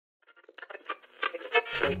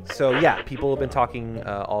So yeah, people have been talking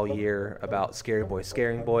all year about Scary Boys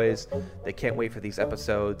scaring boys. They can't wait for these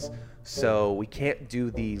episodes. So we can't do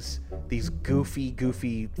these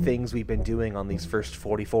goofy things we've been doing on these first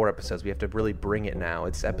 44 episodes. We have to really bring it now.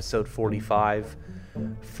 It's episode 45,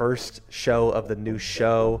 first show of the new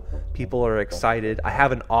show. People are excited. I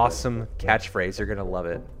have an awesome catchphrase. You're gonna love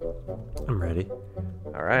it. I'm ready.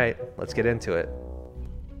 All right, let's get into it.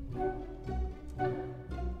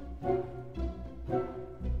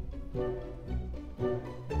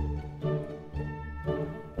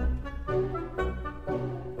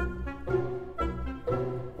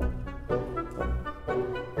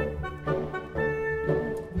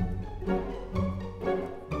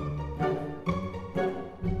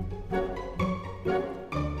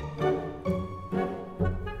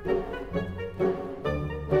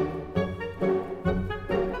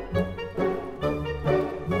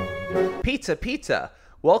 Pizza.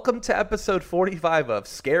 Welcome to episode 45 of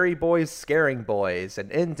Scary Boys Scaring Boys,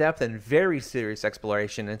 an in-depth and very serious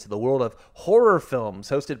exploration into the world of horror films,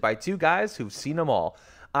 hosted by two guys who've seen them all.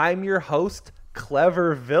 I'm your host,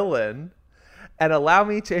 Clever Villain, and allow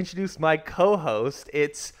me to introduce my co-host.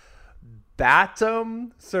 It's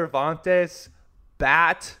Batum Cervantes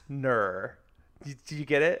Batner. Did you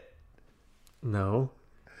get it? No.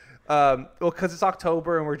 Well, because it's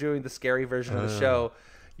October and we're doing the scary version of the show.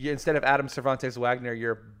 Instead of Adam Cervantes Wagner,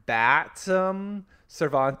 you're Batum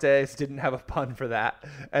Cervantes. Didn't have a pun for that.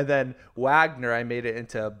 And then Wagner, I made it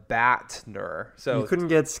into Batner. So you couldn't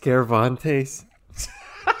get Scarevantes?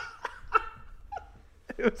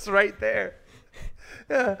 It was right there.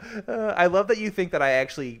 I love that you think that I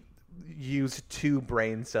actually used two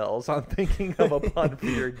brain cells on thinking of a pun for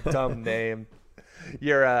your dumb name.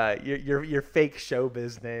 Your fake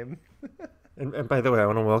showbiz name. And by the way, I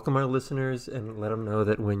want to welcome our listeners and let them know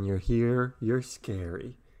that when you're here, you're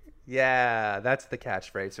scary. Yeah, that's the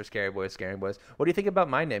catchphrase for Scary Boys, Scaring Boys. What do you think about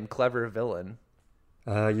my name, Clever Villain?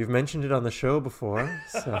 You've mentioned it on the show before,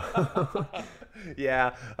 so...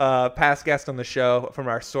 Yeah, past guest on the show from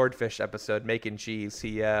our Swordfish episode, Making Cheese,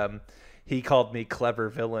 he called me Clever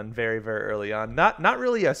Villain very, very early on. Not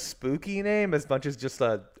really a spooky name as much as just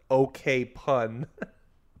a okay pun.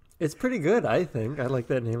 It's pretty good, I think. I like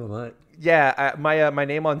that name a lot. Yeah, my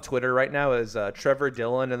name on Twitter right now is Trevor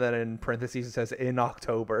Dillon, and then in parentheses it says in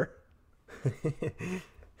October.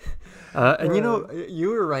 And you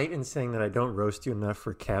were right in saying that I don't roast you enough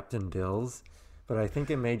for Captain Dills, but I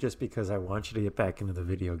think it may just because I want you to get back into the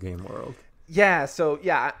video game world. Yeah,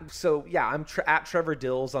 I'm at Trevor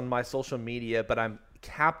Dills on my social media, but I'm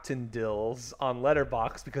Captain Dills on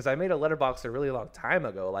Letterboxd because I made a Letterboxd a really long time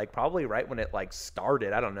ago, like probably right when it like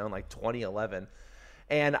started. I don't know, in like 2011.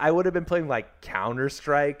 And I would have been playing like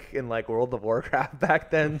Counter-Strike in like World of Warcraft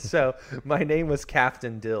back then. So my name was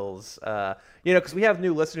Captain Dills. Because we have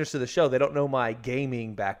new listeners to the show. They don't know my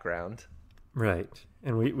gaming background. Right.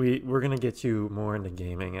 And we're going to get you more into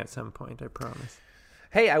gaming at some point, I promise.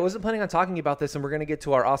 Hey, I wasn't planning on talking about this, and we're going to get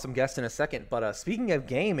to our awesome guest in a second. But speaking of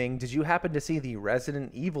gaming, did you happen to see the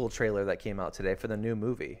Resident Evil trailer that came out today for the new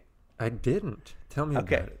movie? I didn't. Tell me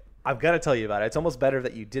about it. I've got to tell you about it. It's almost better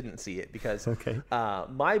that you didn't see it because okay.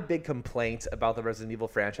 My big complaint about the Resident Evil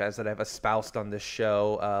franchise that I've espoused on this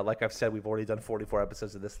show, like I've said, we've already done 44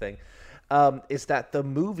 episodes of this thing, is that the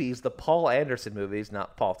movies, the Paul Anderson movies,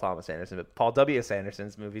 not Paul Thomas Anderson, but Paul W.S.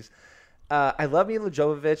 Anderson's movies, I love Milla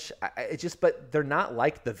Jovovich. But they're not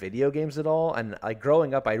like the video games at all. And like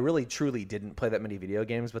growing up, I really truly didn't play that many video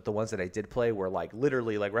games. But the ones that I did play were like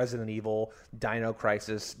literally like Resident Evil, Dino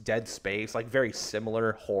Crisis, Dead Space, like very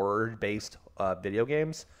similar horror-based video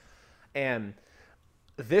games. And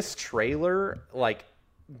this trailer like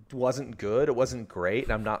wasn't good. It wasn't great,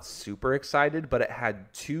 and I'm not super excited. But it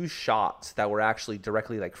had two shots that were actually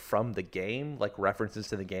directly like from the game, like references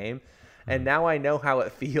to the game. And now I know how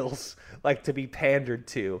it feels like to be pandered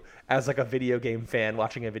to as like a video game fan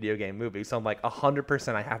watching a video game movie. So I'm like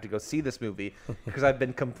 100% I have to go see this movie because I've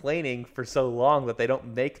been complaining for so long that they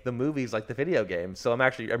don't make the movies like the video games. So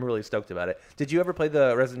I'm really stoked about it. Did you ever play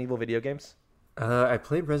the Resident Evil video games? I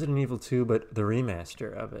played Resident Evil 2, but the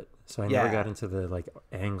remaster of it. So I never got into the like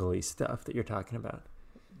angly stuff that you're talking about.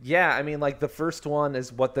 Yeah, I mean like the first one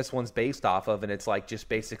is what this one's based off of, and it's like just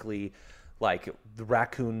basically like the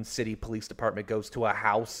Raccoon City Police Department goes to a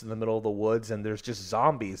house in the middle of the woods and there's just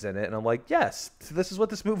zombies in it. And I'm like, yes, this is what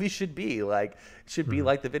this movie should be. Like, it should be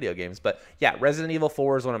like the video games. But yeah, Resident Evil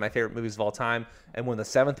 4 is one of my favorite movies of all time. And when the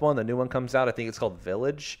seventh one, the new one comes out, I think it's called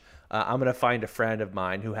Village. I'm going to find a friend of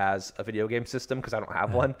mine who has a video game system because I don't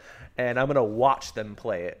have one, and I'm going to watch them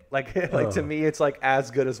play it. Like to me, it's like as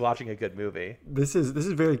good as watching a good movie. This is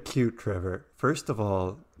very cute, Trevor. First of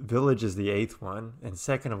all, Village is the 8th one, and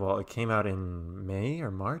second of all, it came out in May or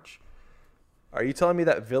March. Are you telling me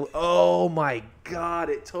that Oh my God!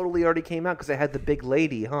 It totally already came out because it had the big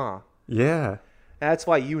lady, huh? Yeah. That's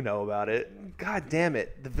why you know about it. God damn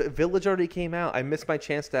it. The Village already came out. I missed my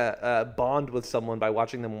chance to bond with someone by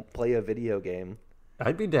watching them play a video game.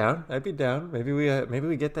 I'd be down. Maybe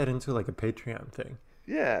we get that into like a Patreon thing.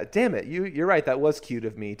 Yeah, damn it. You're right. That was cute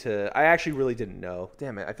of me to. I actually really didn't know.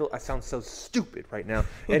 Damn it. I sound so stupid right now.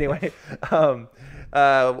 Anyway,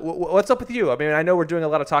 what's up with you? I mean, I know we're doing a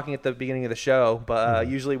lot of talking at the beginning of the show, but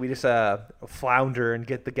usually we just flounder and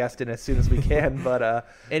get the guest in as soon as we can. But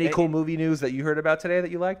any cool movie news that you heard about today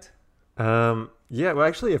that you liked? Yeah, well,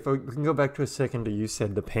 actually, if we can go back to a second to you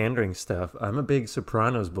said the pandering stuff, I'm a big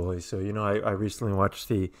Sopranos boy. So, I recently watched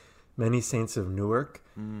the Many Saints of Newark,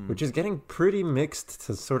 which is getting pretty mixed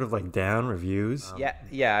to sort of like down reviews.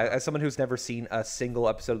 Yeah. As someone who's never seen a single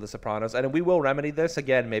episode of The Sopranos, and we will remedy this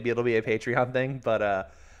again. Maybe it'll be a Patreon thing, but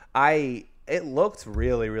it looked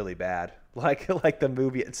really, really bad, like the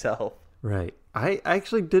movie itself. Right. I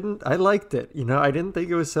actually didn't. I liked it. I didn't think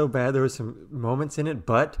it was so bad. There were some moments in it,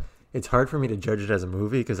 but it's hard for me to judge it as a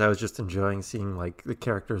movie because I was just enjoying seeing like the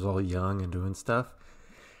characters all young and doing stuff.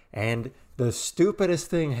 And the stupidest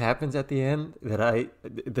thing happens at the end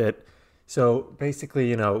so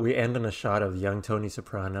basically, we end on a shot of young Tony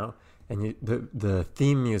Soprano, and the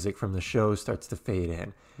theme music from the show starts to fade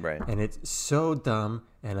in. Right. And it's so dumb,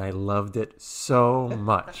 and I loved it so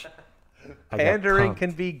much. Pandering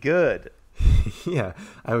can be good. Yeah,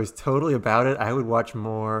 I was totally about it. I would watch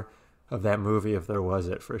more of that movie if there was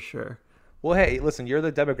it, for sure. Well, hey, listen, you're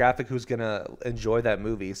the demographic who's going to enjoy that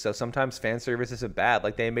movie, so sometimes fan service isn't bad.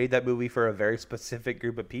 Like, they made that movie for a very specific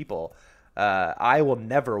group of people. I will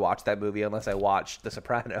never watch that movie unless I watch The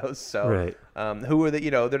Sopranos. So, right. Who are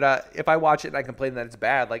they're not, if I watch it and I complain that it's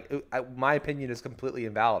bad, like, my opinion is completely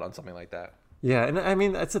invalid on something like that. Yeah, and I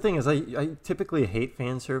mean, that's the thing is I typically hate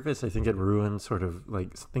fan service. I think it ruins sort of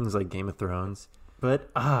like things like Game of Thrones.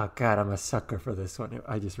 But, God, I'm a sucker for this one.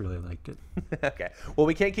 I just really liked it. Okay. Well,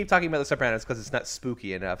 we can't keep talking about The Sopranos because it's not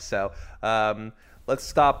spooky enough. So let's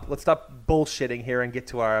stop bullshitting here and get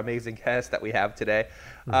to our amazing guest that we have today.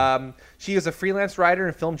 She is a freelance writer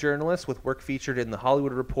and film journalist with work featured in The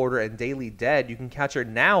Hollywood Reporter and Daily Dead. You can catch her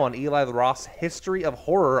now on Eli Roth's History of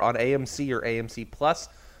Horror on AMC or AMC+.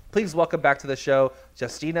 Please welcome back to the show,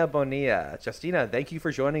 Justina Bonilla. Justina, thank you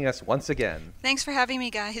for joining us once again. Thanks for having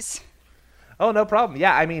me, guys. Oh, no problem.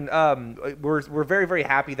 Yeah, I mean, we're very, very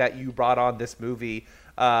happy that you brought on this movie,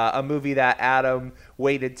 a movie that Adam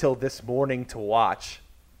waited till this morning to watch.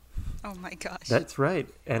 Oh, my gosh. That's right.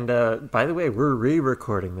 And by the way, we're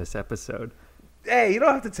re-recording this episode. Hey, you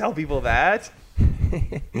don't have to tell people that.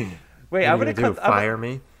 Wait, I'm going to fire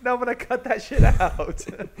me? No, I'm going to cut that shit out.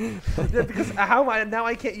 Because now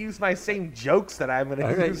I can't use my same jokes that I'm going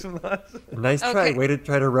to use from last. Nice try. Okay. Way to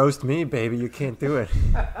try to roast me, baby. You can't do it.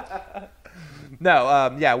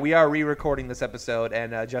 No, yeah, we are re-recording this episode,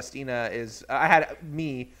 and Justina is...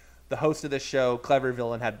 the host of the show, Clever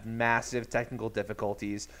Villain, had massive technical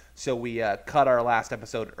difficulties, so we cut our last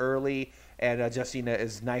episode early, and Justina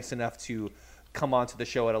is nice enough to come onto the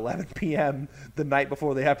show at 11 p.m. the night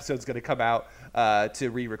before the episode's going to come out to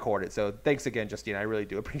re-record it. So thanks again, Justina. I really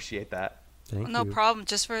do appreciate that. No problem.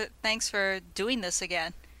 Thanks for doing this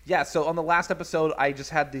again. Yeah, so on the last episode, I just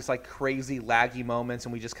had these like crazy laggy moments,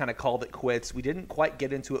 and we just kind of called it quits. We didn't quite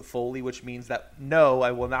get into it fully, which means that no,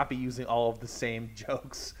 I will not be using all of the same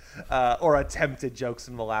jokes or attempted jokes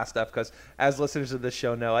from the last stuff, because as listeners of this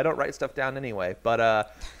show know, I don't write stuff down anyway.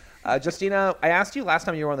 But Justina, I asked you last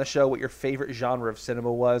time you were on the show what your favorite genre of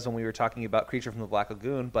cinema was when we were talking about Creature from the Black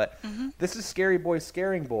Lagoon, but this is Scary Boys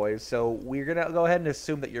Scaring Boys, so we're going to go ahead and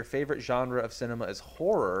assume that your favorite genre of cinema is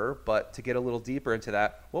horror, but to get a little deeper into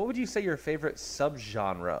that, what would you say your favorite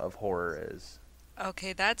subgenre of horror is?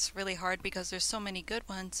 Okay, that's really hard because there's so many good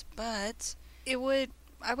ones, but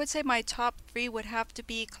I would say my top 3 would have to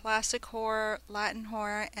be classic horror, Latin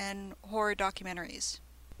horror, and horror documentaries.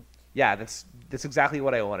 Yeah, that's exactly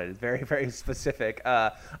what I wanted. It's very, very specific.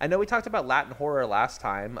 I know we talked about Latin horror last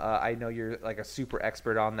time. I know you're like a super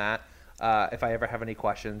expert on that. If I ever have any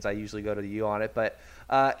questions, I usually go to you on it. But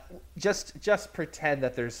just pretend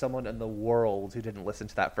that there's someone in the world who didn't listen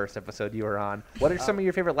to that first episode you were on. What are some of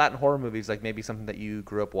your favorite Latin horror movies, like maybe something that you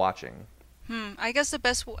grew up watching? I guess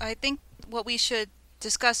I think what we should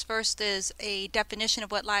discuss first is a definition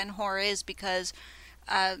of what Latin horror is, because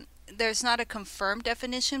there's not a confirmed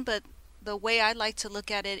definition, but the way I like to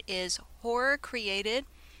look at it is horror created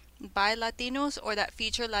by Latinos or that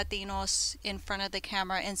feature Latinos in front of the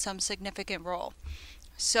camera in some significant role.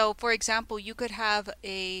 So, for example, you could have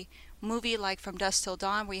a movie like From Dusk Till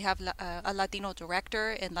Dawn where you have a Latino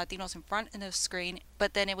director and Latinos in front of the screen,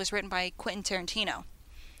 but then it was written by Quentin Tarantino.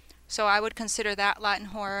 So I would consider that Latin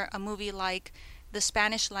horror. A movie like the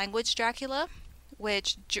Spanish language Dracula,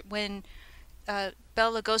 which when Bela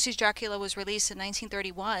Lugosi's Dracula was released in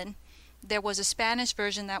 1931, there was a Spanish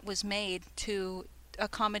version that was made to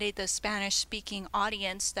accommodate the Spanish-speaking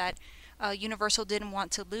audience that Universal didn't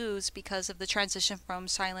want to lose because of the transition from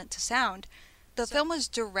silent to sound. The film was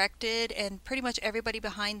directed, and pretty much everybody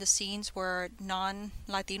behind the scenes were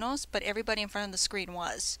non-Latinos, but everybody in front of the screen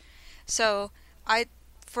was. So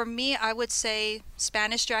for me, I would say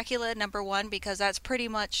Spanish Dracula, number one, because that's pretty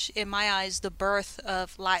much, in my eyes, the birth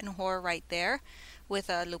of Latin horror right there, with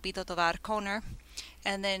Lupita Tovar Conner.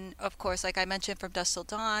 And then, of course, like I mentioned, From Dusk Till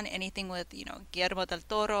Dawn, anything with, Guillermo del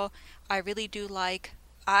Toro. I really do like.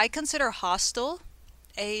 I consider Hostel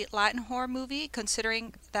a Latin horror movie,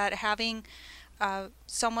 considering that having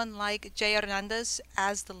someone like Jay Hernandez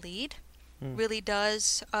as the lead really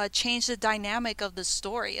does change the dynamic of the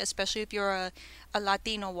story, especially if you're a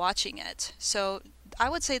Latino watching it. So I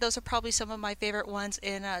would say those are probably some of my favorite ones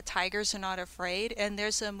in Tigers Are Not Afraid. And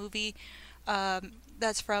there's a movie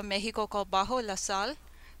that's from Mexico called Bajo la Sal,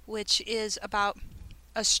 which is about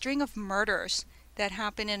a string of murders that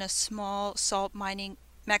happen in a small salt mining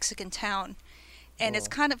Mexican town. And it's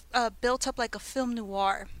kind of built up like a film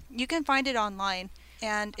noir. You can find it online,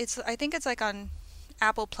 and I think it's like on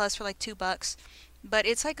Apple Plus for like $2. But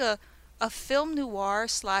it's like a film noir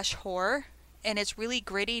 / horror, and it's really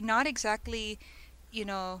gritty. Not exactly,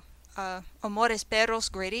 Amores Perros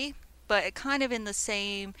gritty, but kind of in the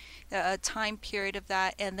same time period of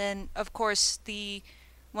that. And then, of course,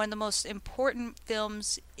 one of the most important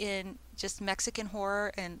films in just Mexican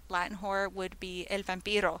horror and Latin horror would be El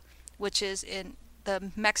Vampiro, which is in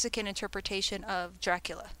the Mexican interpretation of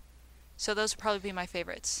Dracula. So those would probably be my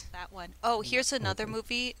favorites. That one. Oh, here's another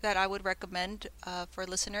movie that I would recommend for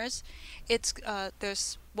listeners.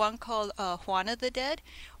 There's one called Juana the Dead,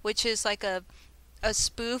 which is like a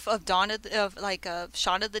spoof of Shaun of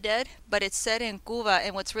the Dead, but it's set in Cuba.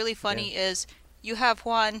 And what's really funny is you have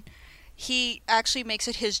Juan. He actually makes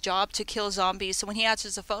it his job to kill zombies. So when he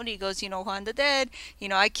answers the phone, he goes, Juan the Dead,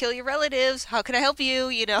 I kill your relatives. How can I help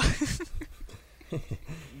you?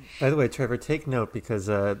 By the way, Trevor, take note, because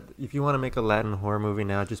if you want to make a Latin horror movie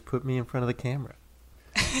now, just put me in front of the camera.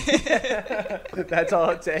 That's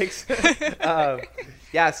all it takes.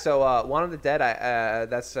 So One of the Dead,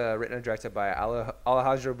 that's written and directed by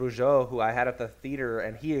Alejandro Bujo, who I had at the theater,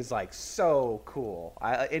 and he is like so cool.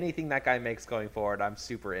 Anything that guy makes going forward, I'm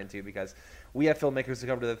super into, because we have filmmakers who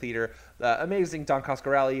come to the theater. Amazing Don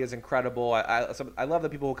Coscarelli is incredible. I love the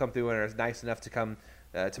people who come through and are nice enough to come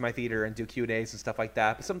to my theater and do Q&As and stuff like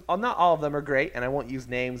that. But not all of them are great, and I won't use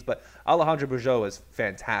names, but Alejandro Bujo is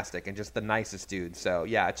fantastic and just the nicest dude. So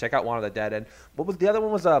yeah, check out One of the Dead. And what was the other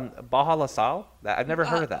one? Was Bajo la Sal? I've never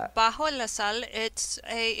heard of that. Bajo la Sal.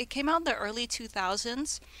 It came out in the early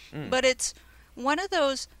 2000s, but it's one of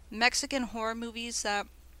those Mexican horror movies that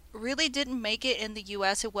really didn't make it in the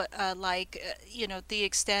U.S. The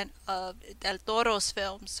extent of Del Toro's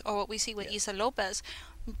films or what we see with Isa Lopez.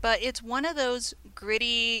 But it's one of those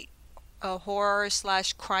gritty horror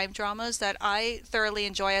 / crime dramas that I thoroughly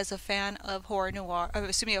enjoy as a fan of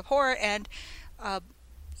of horror and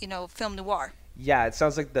film noir. Yeah, it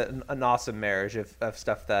sounds like an awesome marriage of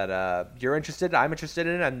stuff that you're interested in, I'm interested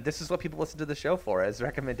in, and this is what people listen to the show for as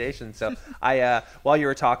recommendations. So while you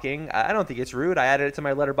were talking, I don't think it's rude. I added it to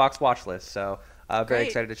my Letterboxd watch list. So very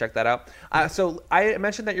excited to check that out. So I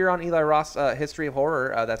mentioned that you're on Eli Roth's History of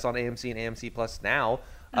Horror. That's on AMC and AMC Plus now,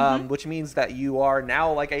 which means that you are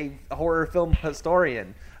now like a horror film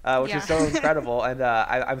historian, which is so incredible. And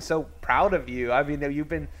I'm so proud of you. I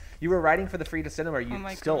mean, you were writing for the Free to Cinema. You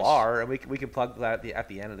still are, and we can plug that at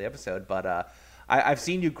the end of the episode. But I've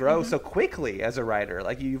seen you grow so quickly as a writer.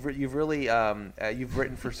 Like you've really you've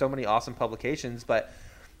written for so many awesome publications. But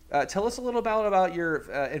tell us a little about your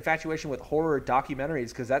infatuation with horror documentaries,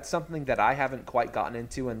 because that's something that I haven't quite gotten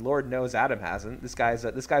into, and Lord knows Adam hasn't. This guy's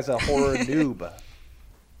a horror noob.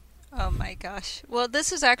 Oh my gosh. Well,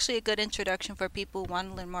 this is actually a good introduction for people who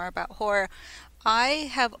want to learn more about horror. I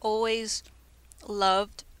have always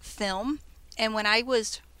loved film, and when I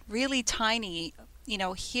was really tiny,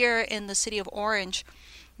 here in the city of Orange,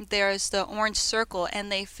 there's the Orange Circle,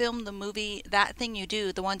 and they filmed the movie That Thing You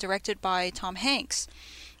Do, the one directed by Tom Hanks.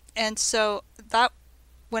 And so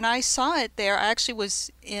when I saw it there, I actually was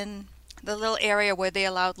in the little area where they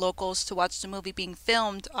allowed locals to watch the movie being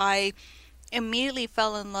filmed, I immediately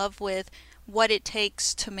fell in love with what it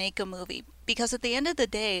takes to make a movie. Because at the end of the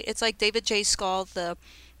day, it's like David J. Skal, the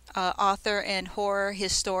author and horror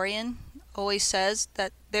historian, always says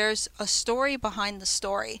that there's a story behind the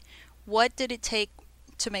story. What did it take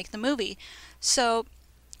to make the movie? So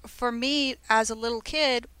for me, as a little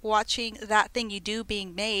kid, watching That Thing You Do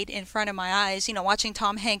being made in front of my eyes, watching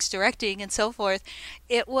Tom Hanks directing and so forth,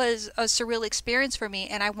 it was a surreal experience for me,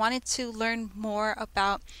 and I wanted to learn more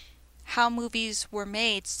about how movies were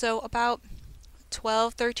made. So about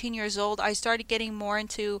 12, 13 years old, I started getting more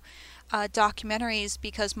into documentaries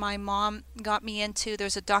because my mom got me into,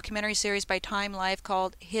 there's a documentary series by Time Life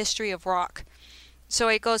called History of Rock. So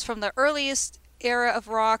it goes from the earliest era of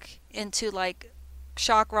rock into like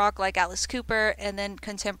shock rock like Alice Cooper, and then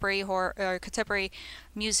contemporary horror or contemporary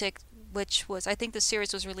music, which was, I think the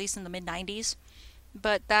series was released in the mid 90s.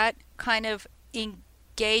 But that kind of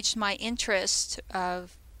engaged my interest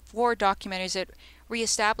for documentaries. It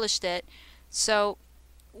reestablished it. So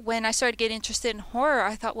when I started getting interested in horror,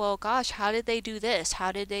 I thought, well, gosh, how did they do this?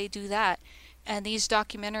 How did they do that? And these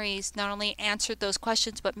documentaries not only answered those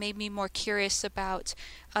questions, but made me more curious about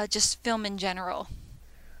just film in general.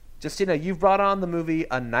 Justina, you've brought on the movie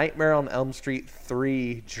A Nightmare on Elm Street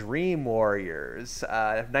 3 Dream Warriors,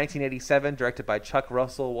 1987, directed by Chuck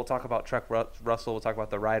Russell. We'll talk about Chuck Russell. We'll talk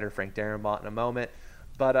about the writer, Frank Darabont, in a moment.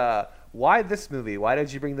 But why this movie? Why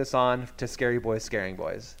did you bring this on to Scary Boys Scaring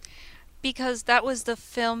Boys? Because that was the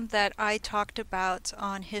film that I talked about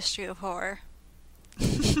on History of Horror.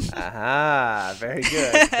 Aha, very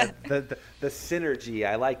good. the synergy,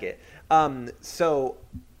 I like it. So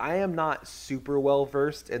I am not super well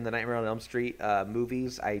versed in the Nightmare on Elm Street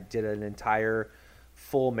movies. I did an entire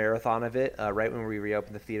full marathon of it right when we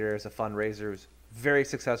reopened the theater as a fundraiser. It was very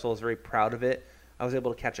successful. I was very proud of it. I was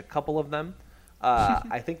able to catch a couple of them.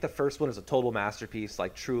 I think the first one is a total masterpiece.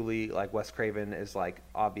 Like truly, like Wes Craven is like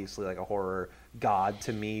obviously like a horror god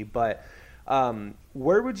to me. But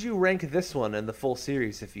where would you rank this one in the full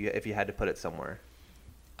series if you had to put it somewhere?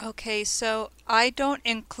 Okay, so I don't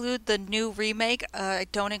include the new remake. I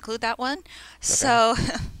don't include that one. Okay. So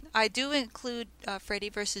I do include Freddy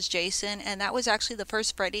vs. Jason, and that was actually the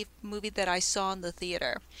first Freddy movie that I saw in the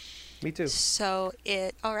theater. Me too. So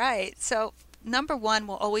all right. So number one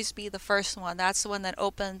will always be the first one. That's the one that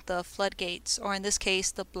opened the floodgates, or in this case,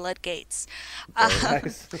 the bloodgates.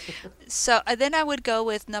 Nice. So then I would go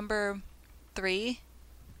with number 3.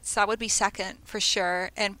 So that would be second for sure,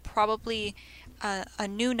 and probably A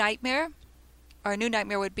New Nightmare, or A New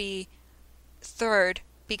Nightmare would be third,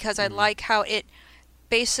 because I like how it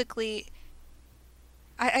basically,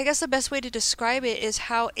 I guess the best way to describe it is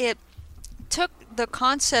how it took the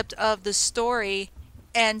concept of the story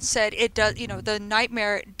and said it does, the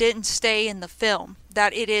nightmare didn't stay in the film,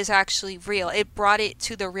 that it is actually real. It brought it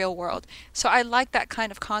to the real world. So I like that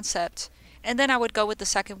kind of concept. And then I would go with the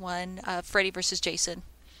second one, Freddy vs. Jason.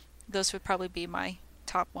 Those would probably be my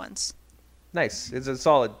top ones. Nice. It's a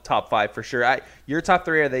solid top 5 for sure. Your top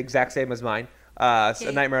 3 are the exact same as mine. So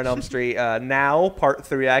Nightmare on Elm Street. Now, part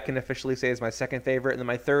 3 I can officially say is my second favorite, and then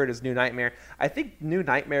my third is New Nightmare. I think New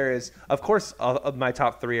Nightmare is, of course, my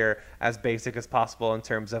top 3 are as basic as possible in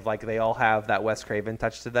terms of like they all have that Wes Craven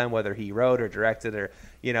touch to them, whether he wrote or directed or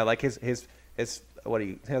like his what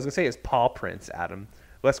I was gonna say his paw prints. Adam,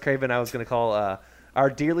 Wes Craven. I was gonna call our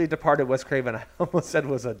dearly departed Wes Craven. I almost said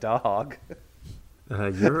was a dog.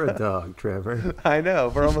 You're a dog, Trevor. I know.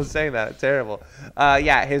 We're almost saying that. Terrible.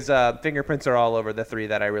 Yeah, his fingerprints are all over the 3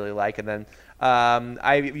 that I really like. And then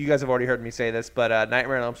you guys have already heard me say this, but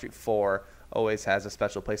Nightmare on Elm Street 4 always has a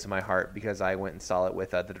special place in my heart because I went and saw it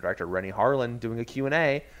with the director, Renny Harlin, doing a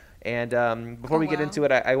Q&A. And before we get into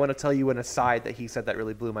it, I want to tell you an aside that he said that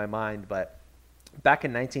really blew my mind. But back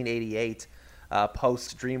in 1988,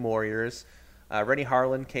 post Dream Warriors, Renny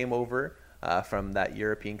Harlin came over from that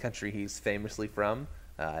European country he's famously from.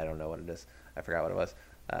 I don't know what it is. I forgot what it was.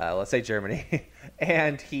 Let's say Germany.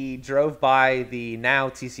 And he drove by the now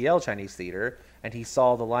TCL Chinese Theater, and he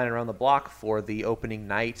saw the line around the block for the opening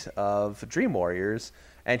night of Dream Warriors.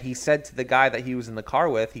 And he said to the guy that he was in the car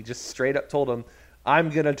with, he just straight up told him, "I'm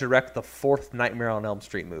going to direct the 4th Nightmare on Elm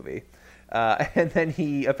Street movie." And then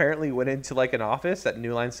he apparently went into like an office at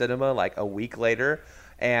New Line Cinema like a week later.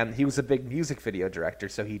 And he was a big music video director,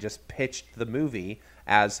 so he just pitched the movie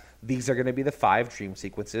as, these are going to be the 5 dream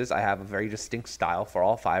sequences. I have a very distinct style for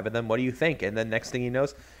all 5 of them. What do you think? And then next thing he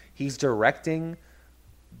knows, he's directing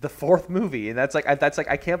the 4th movie. And that's like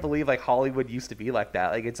I can't believe like Hollywood used to be like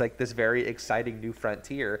that. Like it's like this very exciting new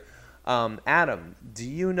frontier. Adam, do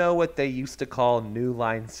you know what they used to call New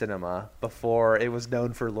Line Cinema before it was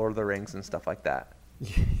known for Lord of the Rings and stuff like that?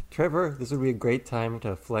 Trevor, this would be a great time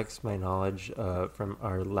to flex my knowledge from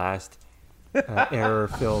our last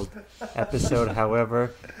error-filled episode.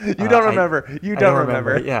 However, you don't remember. You don't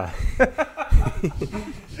remember. Yeah.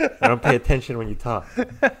 I don't pay attention when you talk.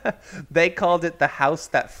 They called it the house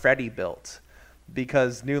that Freddy built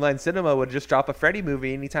because New Line Cinema would just drop a Freddy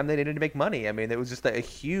movie anytime they needed to make money. I mean, it was just a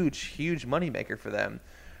huge, huge moneymaker for them.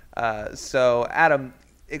 So, Adam,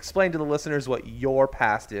 explain to the listeners what your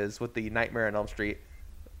past is with the Nightmare on Elm Street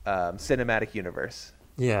cinematic universe.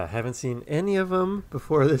 Yeah, haven't seen any of them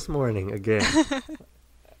before this morning again.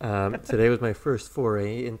 Today was my first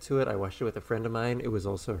foray into it. I watched it with a friend of mine. It was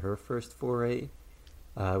also her first foray.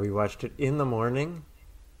 We watched it in the morning.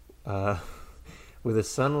 Where the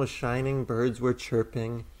sun was shining, birds were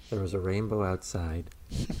chirping, there was a rainbow outside.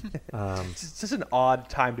 It's just an odd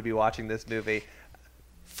time to be watching this movie.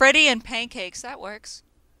 Freddy and pancakes, that works.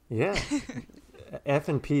 Yeah. F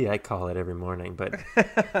and P, I call it every morning. But do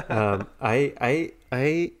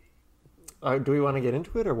we want to get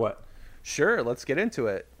into it or what? Sure, let's get into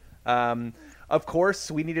it. Of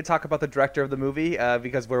course, we need to talk about the director of the movie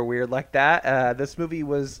because we're weird like that. This movie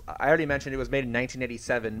was, I already mentioned it was made in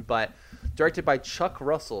 1987, but directed by Chuck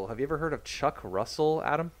Russell. Have you ever heard of Chuck Russell,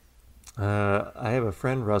 Adam? I have a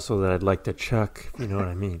friend, Russell, that I'd like to chuck, if you know what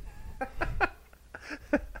I mean.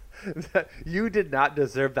 You did not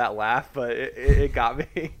deserve that laugh, but it got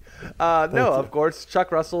me. No, of course,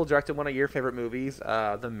 Chuck Russell directed one of your favorite movies,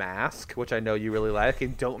 The Mask, which I know you really like.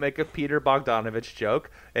 And don't make a Peter Bogdanovich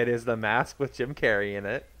joke. It is The Mask with Jim Carrey in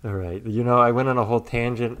it. All right. You know, I went on a whole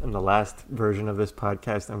tangent in the last version of this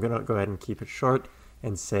podcast. I'm going to go ahead and keep it short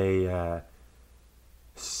and say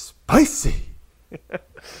spicy.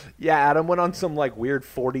 Yeah, Adam went on some like weird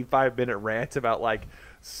 45-minute rant about like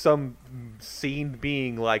some scene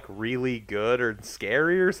being like really good or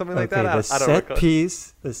scary or something like that.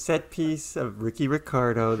 The set piece of Ricky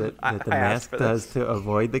Ricardo that the Mask does to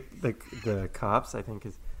avoid the cops, I think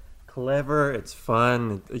is clever. It's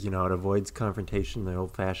fun. It avoids confrontation the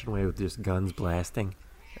old-fashioned way with just guns blasting.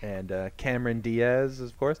 And Cameron Diaz,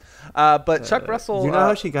 of course. But Chuck Russell. You know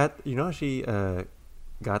how she got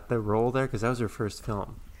the role there? Because that was her first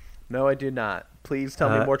film. No, I do not. Please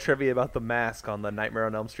tell me more trivia about The Mask on the Nightmare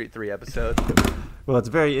on Elm Street 3 episode. Well, it's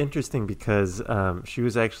very interesting because she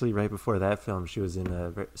was actually, right before that film, she was in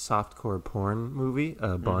a softcore porn movie,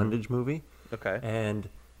 a bondage movie. Okay. And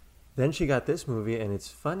then she got this movie, and it's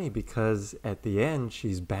funny because at the end,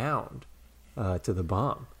 she's bound to the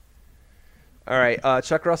bomb. All right.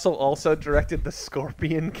 Chuck Russell also directed The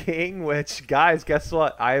Scorpion King, which, guys, guess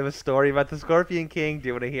what? I have a story about The Scorpion King. Do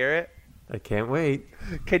you want to hear it? I can't wait.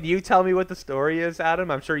 Can you tell me what the story is, Adam?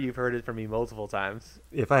 I'm sure you've heard it from me multiple times.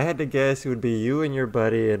 If I had to guess, it would be you and your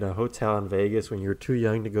buddy in a hotel in Vegas when you were too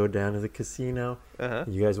young to go down to the casino. Uh-huh.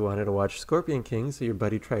 You guys wanted to watch Scorpion King, so your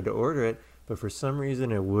buddy tried to order it, but for some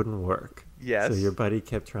reason it wouldn't work. Yes. So your buddy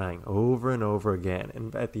kept trying over and over again.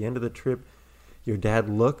 And at the end of the trip, your dad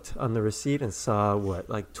looked on the receipt and saw,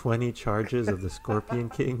 20 charges of the Scorpion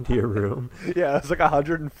King to your room? Yeah, it was like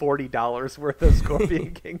 $140 worth of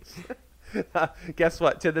Scorpion Kings. Guess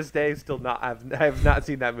what? To this day, I have not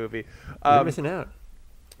seen that movie. You're missing out.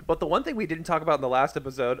 But the one thing we didn't talk about in the last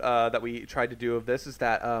episode that we tried to do of this is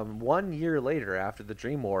that 1 year later, after the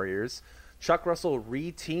Dream Warriors, Chuck Russell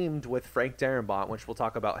re-teamed with Frank Darabont, which we'll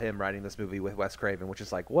talk about him writing this movie with Wes Craven, which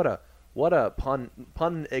is like what a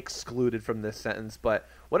pun excluded from this sentence, but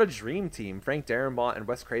what a dream team! Frank Darabont and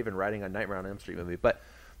Wes Craven writing a Nightmare on Elm Street movie, but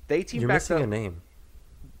they teamed back. You're missing a name.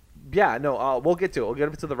 Yeah, no, we'll get to it. We'll get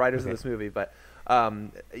up to the writers of this movie. But,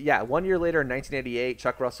 1 year later in 1988,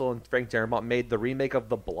 Chuck Russell and Frank Darabont made the remake of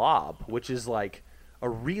The Blob, which is like a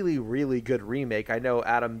really, really good remake. I know,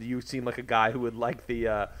 Adam, you seem like a guy who would like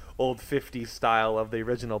the old 50s style of the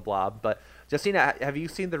original Blob. But, Justina, have you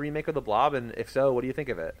seen the remake of The Blob? And if so, what do you think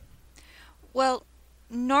of it? Well,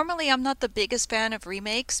 normally I'm not the biggest fan of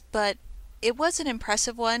remakes, but it was an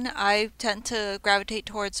impressive one. I tend to gravitate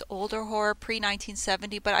towards older horror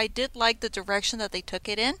pre-1970, but I did like the direction that they took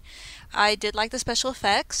it in. I did like the special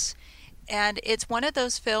effects, and it's one of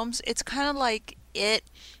those films, it's kind of like It,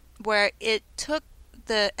 where it took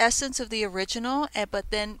the essence of the original, but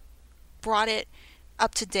then brought it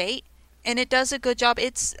up to date, and it does a good job.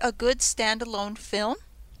 It's a good standalone film.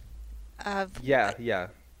 Yeah.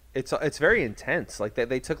 It's very intense. Like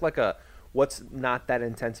they took like what's not that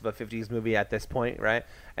intense of a 50s movie at this point, right?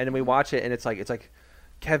 And then we watch it and it's like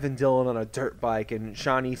Kevin Dillon on a dirt bike and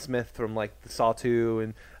Shawnee Smith from like the Saw 2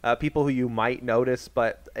 and people who you might notice,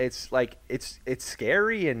 but it's like it's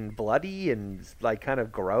scary and bloody and like kind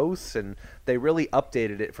of gross, and they really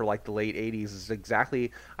updated it for like the late 80s. Is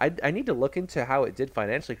exactly I need to look into how it did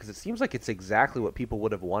financially, because it seems like it's exactly what people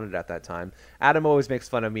would have wanted at that time. Adam always makes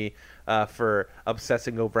fun of me for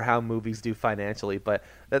obsessing over how movies do financially, but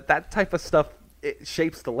that type of stuff, it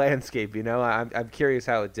shapes the landscape, you know. I'm curious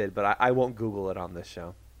how it did, but I won't Google it on this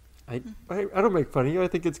show. I don't make fun of you. I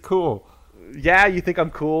think it's cool. Yeah, you think I'm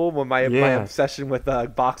cool when my Yeah. obsession with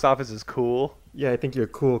box office is cool? Yeah, I think you're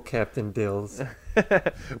cool, Captain Dills.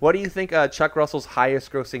 What do you think Chuck Russell's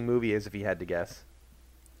highest grossing movie is, if you had to guess?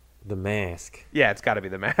 The Mask. Yeah, it's got to be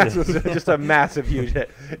The Mask. It's just a massive, huge hit.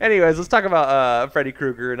 Anyways, let's talk about Freddy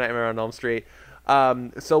Krueger, Nightmare on Elm Street.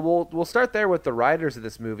 So we'll start there with the writers of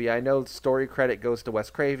this movie. I know story credit goes to Wes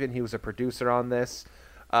Craven. He was a producer on this.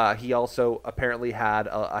 He also apparently had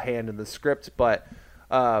a hand in the script. But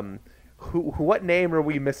what name are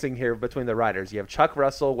we missing here between the writers? You have Chuck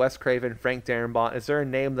Russell, Wes Craven, Frank Darabont. Is there a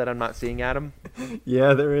name that I'm not seeing, Adam?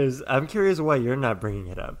 Yeah, there is. I'm curious why you're not bringing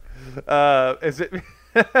it up. Is it...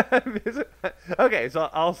 is it... Okay, so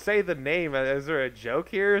I'll say the name. Is there a joke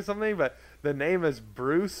here or something? But the name is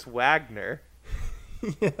Bruce Wagner.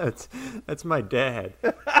 Yeah, that's my dad.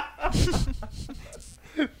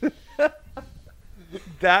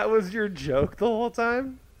 That was your joke the whole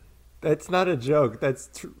time? That's not a joke. That's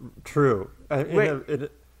true. In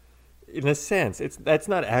a sense, that's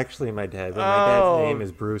not actually my dad, but my dad's name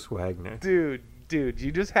is Bruce Wagner. Dude,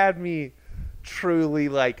 you just had me truly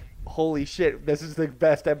like, holy shit, this is the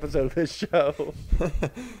best episode of this show.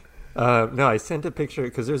 No, I sent a picture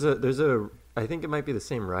because there's a I think it might be the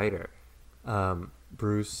same writer,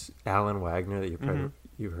 Bruce Allen Wagner, that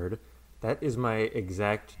you heard. That is my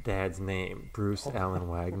exact dad's name, Bruce Allen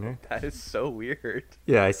Wagner. That is so weird.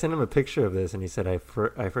 Yeah, I sent him a picture of this, and he said, I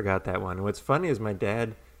forgot that one. And what's funny is my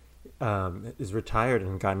dad is retired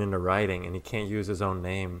and gotten into writing, and he can't use his own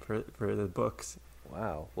name for the books.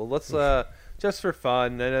 Wow. Well, let's, just for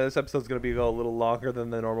fun, I know this episode's going to be a little longer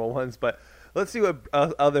than the normal ones, but let's see what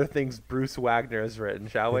other things Bruce Wagner has written,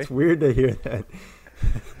 shall we? It's weird to hear that.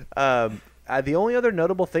 The only other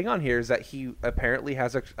notable thing on here is that he apparently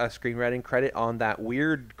has a screenwriting credit on that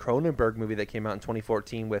weird Cronenberg movie that came out in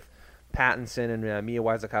 2014 with Pattinson and Mia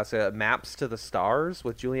Wasikowska, Maps to the Stars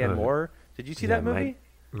with Julianne Moore. Did you see that movie?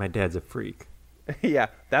 My dad's a freak. Yeah,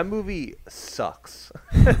 that movie sucks.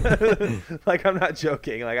 Like, I'm not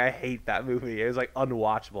joking. Like, I hate that movie. It was like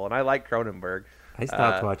unwatchable, and I like Cronenberg. I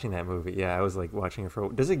stopped watching that movie. Yeah, I was like watching it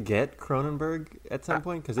for. Does it get Cronenberg at some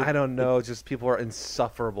point? Because I don't know. Just people are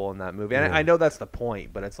insufferable in that movie, and I know that's the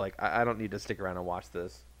point. But it's like I don't need to stick around and watch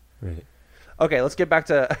this. Right. Okay, let's get back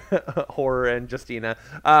to horror and Justina.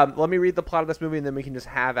 Let me read the plot of this movie, and then we can just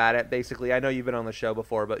have at it. Basically, I know you've been on the show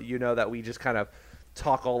before, but you know that we just kind of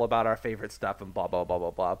talk all about our favorite stuff and blah blah blah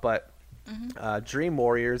blah blah. But Dream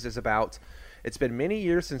Warriors is about. It's been many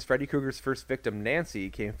years since Freddy Krueger's first victim,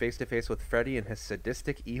 Nancy, came face-to-face with Freddy and his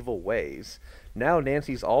sadistic, evil ways. Now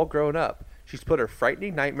Nancy's all grown up. She's put her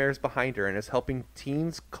frightening nightmares behind her and is helping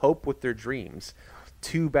teens cope with their dreams.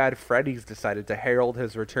 Too bad Freddy's decided to herald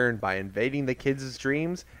his return by invading the kids'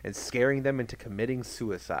 dreams and scaring them into committing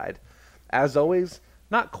suicide. As always,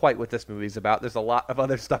 not quite what this movie's about. There's a lot of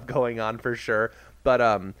other stuff going on for sure. But,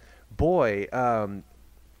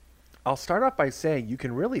 I'll start off by saying you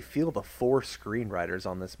can really feel the 4 screenwriters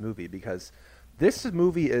on this movie, because this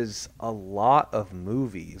movie is a lot of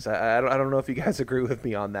movies. I don't know if you guys agree with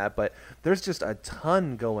me on that, but there's just a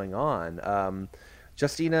ton going on.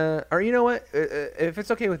 Justina, or you know what? If it's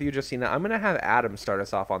okay with you, Justina, I'm going to have Adam start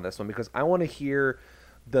us off on this one, because I want to hear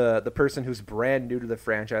the person who's brand new to the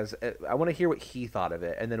franchise. I want to hear what he thought of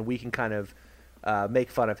it, and then we can kind of make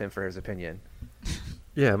fun of him for his opinion.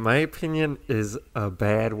 Yeah, my opinion is a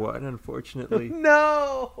bad one, unfortunately.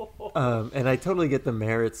 No! And I totally get the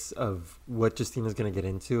merits of what Justina's going to get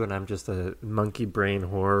into, and I'm just a monkey brain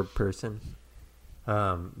horror person.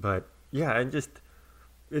 But yeah,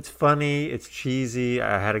 it's funny, it's cheesy,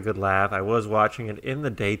 I had a good laugh. I was watching it in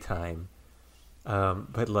the daytime.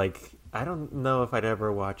 But like, I don't know if I'd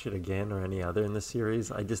ever watch it again or any other in the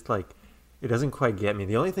series. I just like, it doesn't quite get me.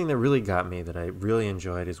 The only thing that really got me, that I really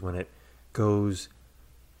enjoyed, is when it goes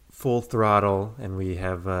full throttle and we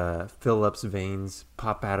have Philip's veins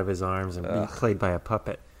pop out of his arms and be played by a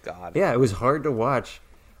puppet. God. Yeah, it was hard to watch,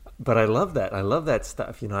 but I love that. I love that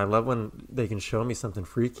stuff. You know, I love when they can show me something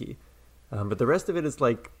freaky. But the rest of it is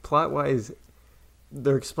like, plot-wise,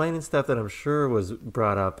 they're explaining stuff that I'm sure was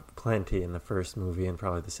brought up plenty in the first movie and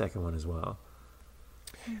probably the second one as well.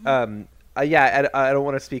 Yeah, I don't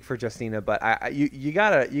want to speak for Justina, but you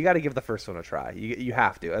gotta give the first one a try. You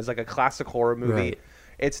have to, as like a classic horror movie. Right.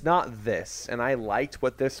 It's not this, and I liked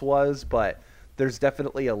what this was, but there's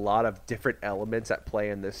definitely a lot of different elements at play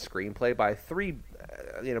in this screenplay by three,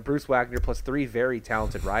 Bruce Wagner plus three very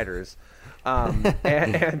talented writers, and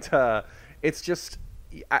it's just.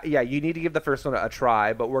 Yeah, you need to give the first one a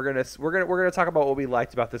try, but we're gonna talk about what we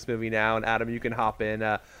liked about this movie now, and Adam, you can hop in.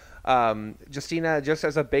 Justina, just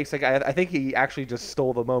as a basic, I think he actually just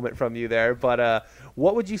stole the moment from you there, but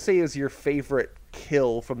what would you say is your favorite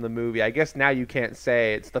kill from the movie? I guess now you can't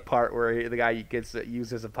say. It's the part where the guy gets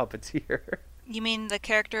used as a puppeteer. You mean the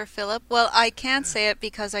character of Philip? Well, I can say it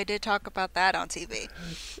because I did talk about that on TV.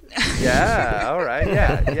 Yeah, all right,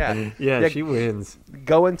 yeah. Yeah, she wins.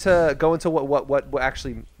 Go into what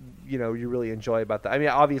actually you really enjoy about that. I mean,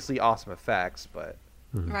 obviously awesome effects, but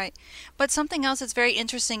Right. But something else that's very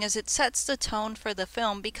interesting is it sets the tone for the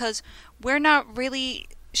film because we're not really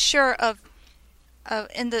sure of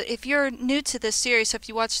if you're new to this series, so if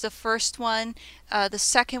you watch the first one, the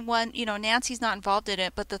second one, Nancy's not involved in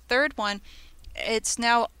it, but the third one, it's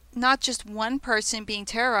now not just one person being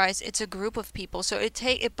terrorized, it's a group of people. So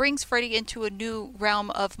it brings Freddy into a new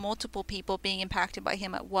realm of multiple people being impacted by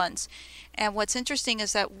him at once. And what's interesting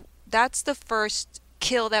is that that's the first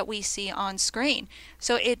kill that we see on screen.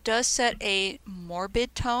 So it does set a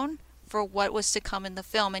morbid tone for what was to come in the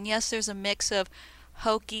film. And yes, there's a mix of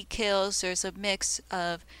hokey kills, there's a mix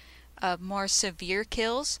of more severe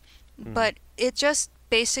kills, but it just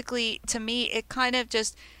basically, to me, it kind of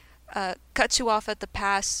just cuts you off at the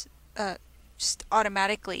pass just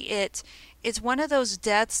automatically. It's one of those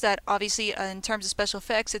deaths that obviously in terms of special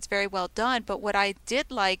effects it's very well done, but what I did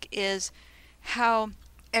like is how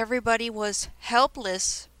everybody was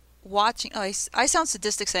helpless watching. I sound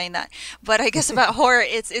sadistic saying that, but I guess about horror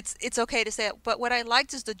it's okay to say it. But what I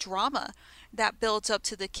liked is the drama that builds up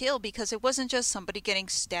to the kill, because it wasn't just somebody getting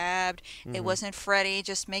stabbed. It wasn't Freddy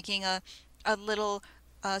just making a little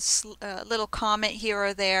little comment here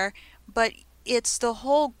or there, but it's the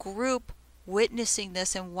whole group witnessing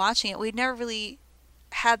this and watching it. We never really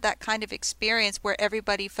had that kind of experience where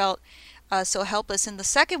everybody felt so helpless. In the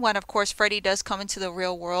second one, of course, Freddy does come into the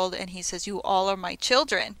real world and he says, "You all are my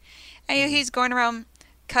children," and he's going around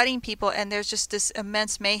cutting people, and there's just this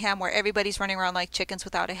immense mayhem where everybody's running around like chickens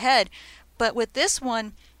without a head. But with this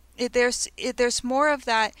one, there's more of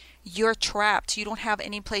that. You're trapped. You don't have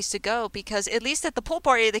any place to go, because at least at the pool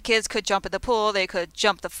party, the kids could jump in the pool, they could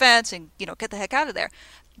jump the fence, and get the heck out of there.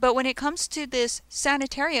 But when it comes to this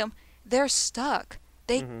sanitarium, they're stuck.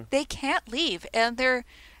 They can't leave, and they're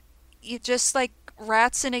just like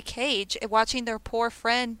rats in a cage, watching their poor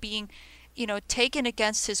friend being, taken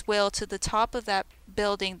against his will to the top of that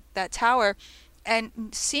building, that tower, and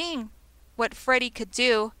seeing what Freddy could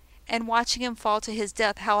do and watching him fall to his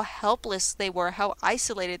death, how helpless they were, how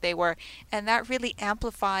isolated they were. And that really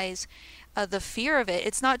amplifies the fear of it.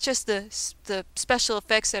 It's not just the special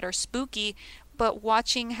effects that are spooky, but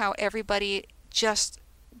watching how everybody just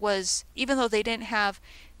was, even though they didn't have,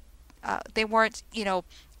 they weren't,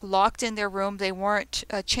 locked in their room, they weren't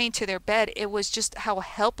chained to their bed, it was just how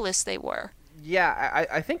helpless they were. Yeah,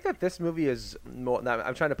 I think that this movie is more,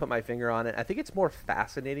 I'm trying to put my finger on it, I think it's more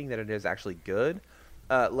fascinating than it is actually good.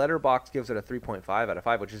 Letterboxd gives it a 3.5 out of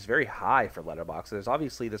 5, which is very high for Letterboxd. There's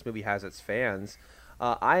obviously, this movie has its fans.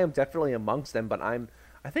 I am definitely amongst them, but I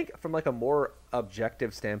think from like a more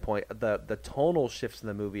objective standpoint, the tonal shifts in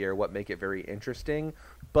the movie are what make it very interesting.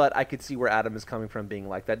 But I could see where Adam is coming from, being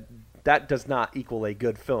like that does not equal a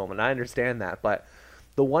good film, and I understand that. But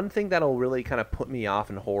the one thing that'll really kind of put me off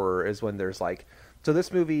in horror is when there's like, so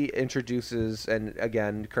this movie introduces, and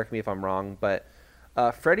again, correct me if I'm wrong, but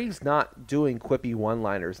Freddy's not doing quippy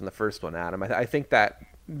one-liners in the first one, Adam. I think that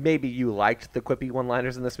maybe you liked the quippy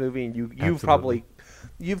one-liners in this movie, and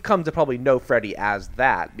you've come to probably know Freddy as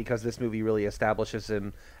that, because this movie really establishes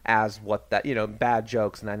him as what that, bad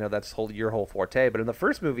jokes, and I know that's your whole forte. But in the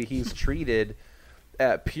first movie, he's treated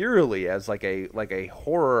purely as like a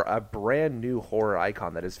horror, a brand new horror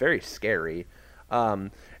icon that is very scary.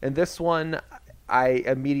 And this one, I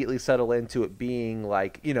immediately settle into it being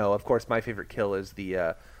like, of course, my favorite kill is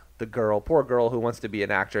the poor girl who wants to be an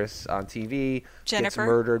actress on TV. Jennifer gets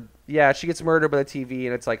murdered. Yeah, she gets murdered by the TV,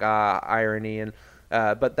 and it's like irony. And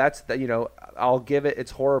but that's I'll give it its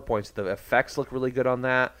horror points. The effects look really good on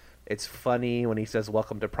that. It's funny when he says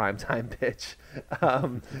 "Welcome to Primetime, bitch."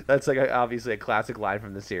 That's like obviously a classic line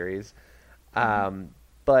from the series.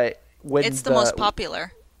 But when it's the most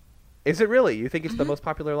popular. Is it really? You think it's the most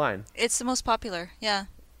popular line? It's the most popular, yeah.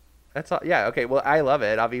 That's all. Yeah, okay. Well, I love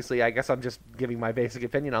it. Obviously, I guess I'm just giving my basic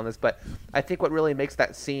opinion on this, but I think what really makes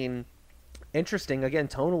that scene interesting again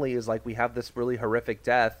tonally is like we have this really horrific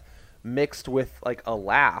death mixed with like a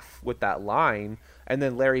laugh with that line, and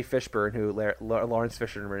then Larry Fishburne, who Lawrence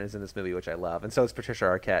Fishburne is in this movie, which I love, and so is Patricia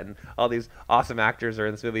Arquette, and all these awesome actors are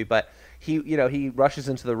in this movie. But he rushes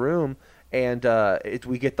into the room, and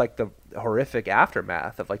we get like the horrific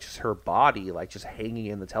aftermath of like just her body like just hanging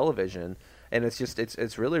in the television, and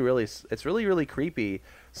it's really creepy.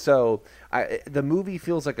 So the movie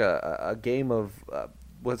feels like a game of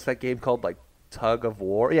what's that game called, like tug of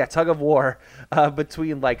war? Yeah, tug of war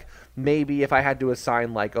between like, maybe if I had to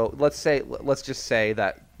assign like, let's just say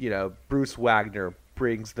that, Bruce Wagner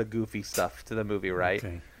brings the goofy stuff to the movie, right?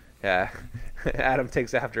 Okay. Yeah. Adam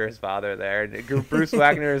takes after his father there, and Bruce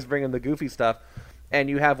Wagner is bringing the goofy stuff, and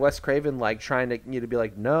you have Wes Craven like trying to to be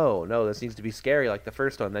like, no, this needs to be scary like the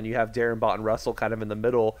first one. Then you have Darren Boughton Russell kind of in the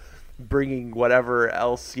middle, bringing whatever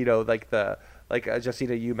else, like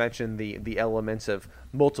Justina, you mentioned the elements of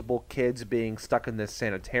multiple kids being stuck in this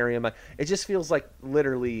sanitarium. It just feels like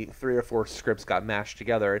literally 3 or 4 scripts got mashed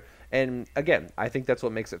together. And again, I think that's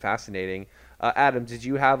what makes it fascinating. Adam, did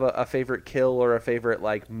you have a favorite kill or a favorite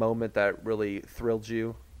like moment that really thrilled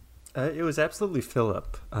you? It was absolutely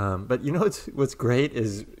Philip. But what's great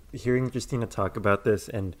is hearing Justina talk about this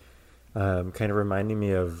and kind of reminding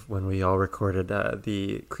me of when we all recorded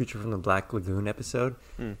the Creature from the Black Lagoon episode.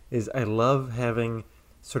 Is I love having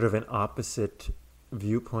sort of an opposite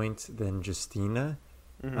viewpoint than Justina,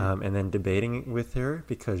 and then debating with her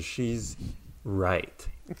because she's right.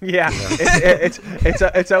 Yeah,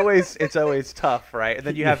 it's always tough, right? And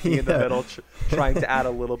then you have me in the middle trying to add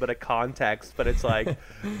a little bit of context, but it's like,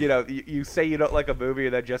 you say you don't like a movie,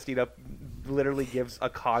 and then Justina literally gives a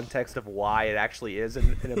context of why it actually is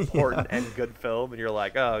an important and good film, and you're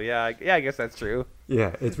like, oh yeah, I guess that's true.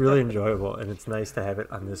 Yeah, it's really enjoyable, and it's nice to have it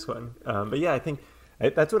on this one. But yeah, I think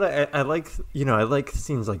that's what I like. I like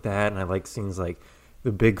scenes like that, and I like scenes like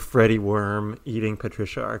the big Freddy worm eating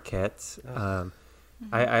Patricia Arquette.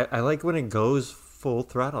 I like when it goes full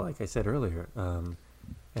throttle, like I said earlier.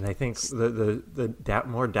 And I think the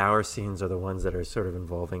more dour scenes are the ones that are sort of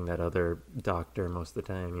involving that other doctor most of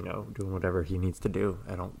the time, doing whatever he needs to do.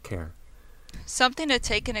 I don't care. Something to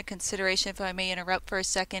take into consideration, if I may interrupt for a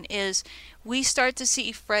second, is we start to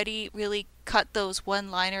see Freddy really cut those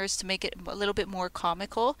one-liners to make it a little bit more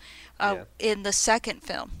comical in the second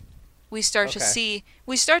film. We start to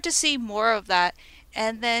see more of that,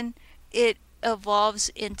 and then it evolves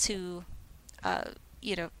into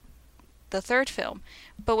the third film.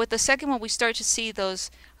 But with the second one, we start to see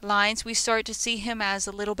those lines. We start to see him as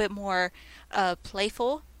a little bit more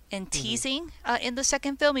playful and teasing in the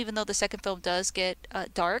second film, even though the second film does get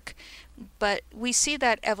dark. But we see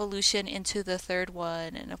that evolution into the third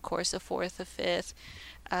one, and of course the fourth, the fifth.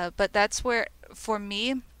 But that's where, for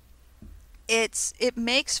me, it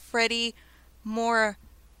makes Freddy more,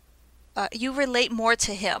 you relate more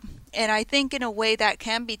to him. And I think in a way that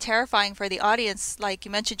can be terrifying for the audience. Like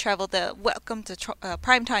you mentioned, Travel, the welcome to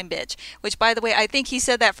primetime bitch, which, by the way, I think he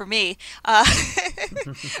said that for me.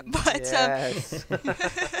 But, yes.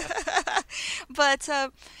 But,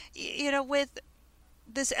 with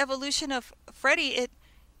this evolution of Freddy,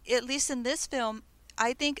 at least in this film,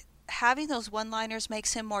 I think having those one-liners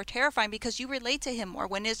makes him more terrifying because you relate to him more.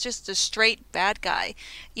 When it's just a straight bad guy,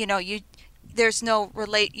 you don't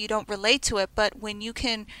relate to it. But when you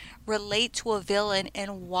can relate to a villain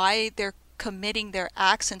and why they're committing their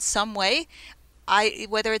acts in some way,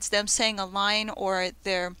 whether it's them saying a line or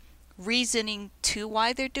their reasoning to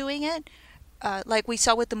why they're doing it, like we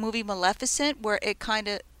saw with the movie Maleficent, where it kind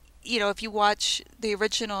of, if you watch the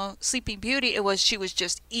original Sleeping Beauty, she was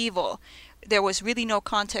just evil. There was really no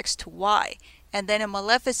context to why. And then in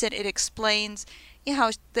Maleficent, it explains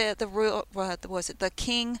how the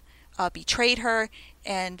king betrayed her,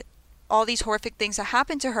 and all these horrific things that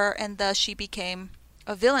happened to her, and thus she became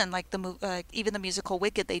a villain. Like even the musical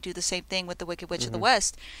Wicked, they do the same thing with the Wicked Witch of the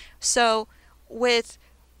West. So with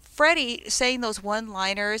Freddy saying those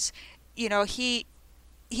one-liners, he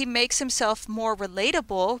makes himself more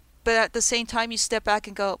relatable, but at the same time you step back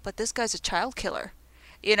and go, but this guy's a child killer.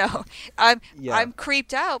 I'm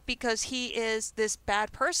creeped out because he is this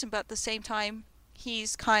bad person, but at the same time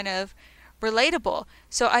he's kind of relatable.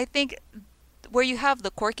 So I think where you have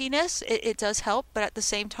the quirkiness, it does help, but at the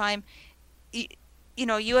same time,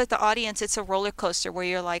 you as the audience, it's a roller coaster where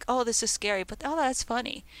you're like, oh, this is scary, but oh, that's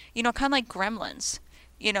funny. Kind of like Gremlins.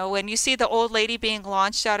 When you see the old lady being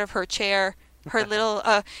launched out of her chair, her little,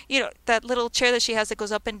 that little chair that she has that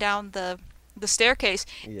goes up and down the staircase.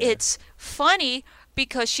 Yeah. It's funny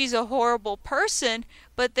because she's a horrible person,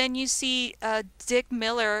 but then you see Dick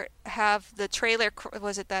Miller have the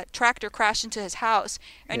tractor crash into his house,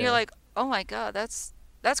 and you're like, oh my god, that's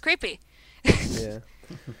creepy. Yeah.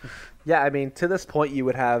 Yeah, I mean, to this point, you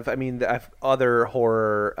would have, I mean, other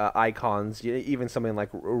horror icons, even something like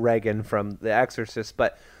Reagan from The Exorcist,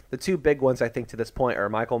 but the two big ones, I think, to this point are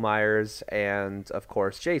Michael Myers and, of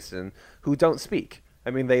course, Jason, who don't speak. I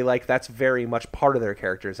mean, they like, that's very much part of their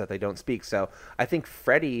characters that they don't speak. So I think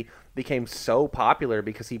Freddy became so popular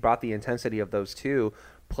because he brought the intensity of those two.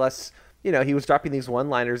 Plus, he was dropping these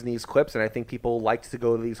one-liners and these quips, and I think people liked to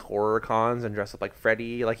go to these horror cons and dress up like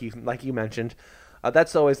Freddy, like you mentioned.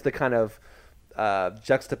 That's always the kind of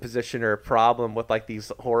juxtaposition or problem with like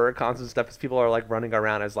these horror cons and stuff, is people are like running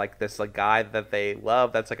around as like this like guy that they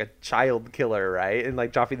love that's like a child killer, right? And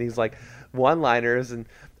like dropping these like one-liners, and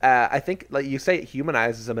I think like you say it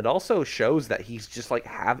humanizes him. It also shows that he's just like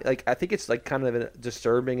I think it's like kind of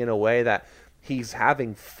disturbing in a way that he's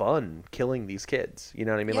having fun killing these kids. You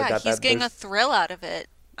know what I mean? Yeah, Like he's getting a thrill out of it.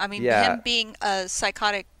 I mean, yeah. him being a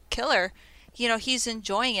psychotic killer, he's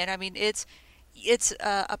enjoying it. I mean, it's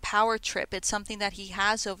a power trip. It's something that he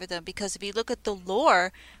has over them, because if you look at the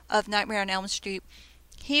lore of Nightmare on Elm Street,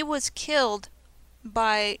 he was killed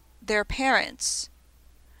by their parents.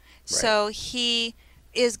 Right. So he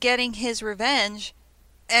is getting his revenge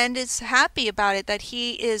and is happy about it, that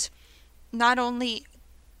he is not only,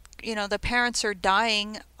 the parents are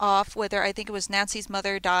dying off, whether I think it was Nancy's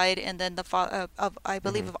mother died, and then of I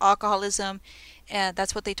believe of alcoholism, and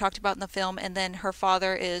that's what they talked about in the film, and then her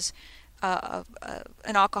father is an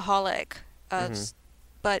alcoholic,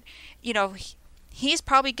 but he's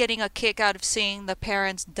probably getting a kick out of seeing the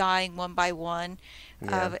parents dying one by one,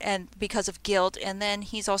 and because of guilt, and then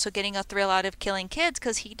he's also getting a thrill out of killing kids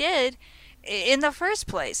because he did in the first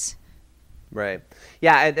place. Right.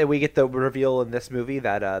 Yeah, and we get the reveal in this movie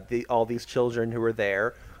that all these children who are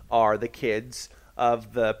there are the kids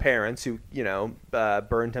of the parents who,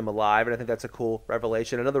 burned him alive, and I think that's a cool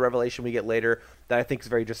revelation. Another revelation we get later that I think is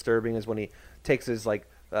very disturbing is when he takes his iconic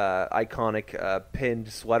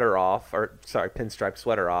pinstripe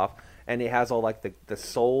sweater off, and he has all like the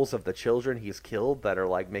souls of the children he's killed that are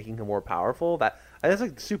like making him more powerful. That's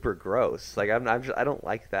like super gross. Like I don't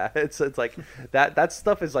like that. It's like that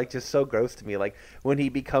stuff is like just so gross to me. Like when he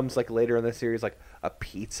becomes like later in the series like a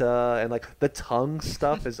pizza, and like the tongue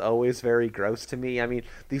stuff is always very gross to me. I mean,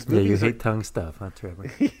 these movies. Yeah, you hate tongue stuff, huh,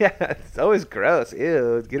 Trevor? Yeah, it's always gross.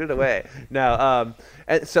 Ew, get it away. No,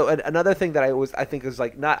 and so another thing that I think is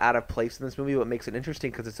like not out of place in this movie, but makes it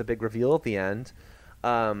interesting because it's a big reveal at the end.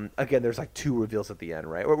 Again, there's like two reveals at the end,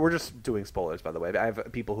 right? We're just doing spoilers, by the way. I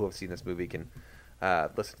have people who have seen this movie can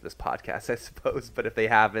listen to this podcast, I suppose. But if they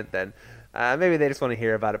haven't, then maybe they just want to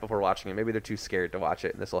hear about it before watching it. Maybe they're too scared to watch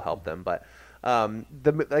it, and this will help them. But I'm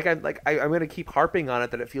going to keep harping on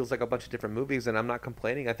it that it feels like a bunch of different movies, and I'm not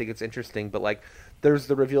complaining. I think it's interesting, but like there's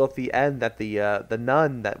the reveal at the end that the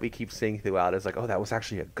nun that we keep seeing throughout is like, oh, that was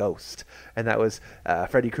actually a ghost, and that was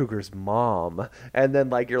Freddy Krueger's mom, and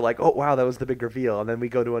then like you're like, oh wow, that was the big reveal, and then we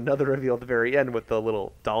go to another reveal at the very end with the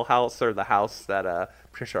little dollhouse or the house that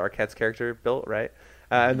Patricia Arquette's character built, right?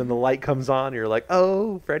 And then the light comes on, and you're like,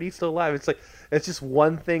 oh, Freddy's still alive. It's like it's just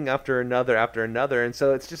one thing after another, and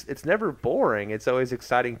so it's never boring. It's always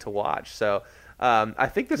exciting to watch. So I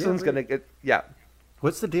think this one's gonna get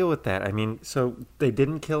What's the deal with that? I mean, so they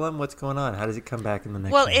didn't kill him. What's going on? How does he come back in the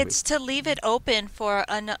next? Well, movie? it's to leave it open for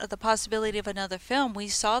the possibility of another film. We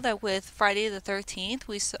saw that with Friday the 13th.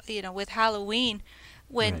 We saw, with Halloween,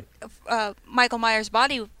 when Michael Myers'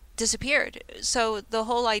 body disappeared. So the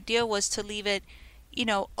whole idea was to leave it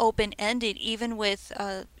open-ended, even with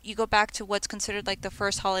you go back to what's considered like the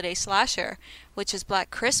first holiday slasher, which is Black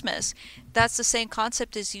Christmas. That's the same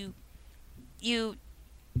concept as you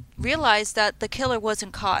realize that the killer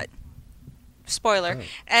wasn't caught. Spoiler. Right.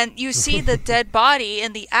 And you see the dead body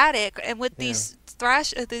in the attic, and with these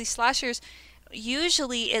slashers,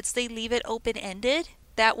 usually it's they leave it open-ended.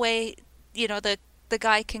 That way, the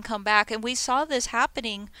guy can come back. And we saw this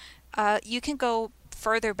happening. You can go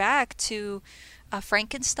further back to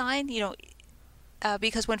Frankenstein,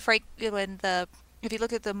 because if you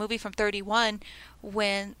look at the movie from 1931,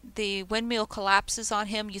 when the windmill collapses on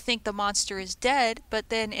him, you think the monster is dead, but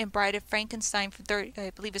then in Bride of Frankenstein from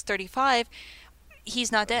I believe it's 1935,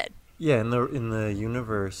 he's not dead. Yeah, in the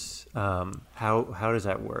universe, how does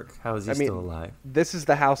that work? How is he still alive? This is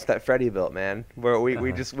the house that Freddy built, man. Where we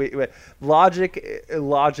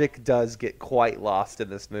logic does get quite lost in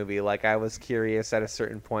this movie. Like I was curious at a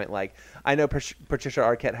certain point. Like I know Patricia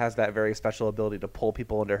Arquette has that very special ability to pull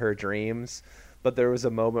people into her dreams. but there was a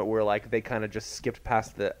moment where like they kind of just skipped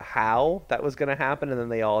past the how that was going to happen, and then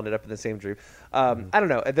they all ended up in the same dream. I don't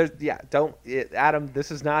know. Adam,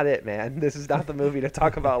 this is not it, man. This is not the movie to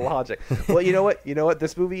talk about logic. Well, you know what?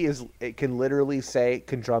 This movie it can literally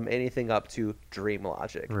can drum anything up to dream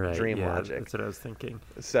logic. Right, Dream yeah, logic. That's what I was thinking.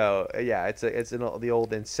 So yeah, the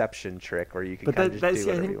old Inception trick where you can kind of just do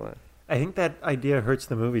whatever you want. I think that idea hurts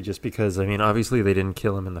the movie just because, I mean, obviously they didn't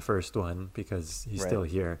kill him in the first one because he's still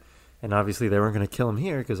here. And obviously they weren't going to kill him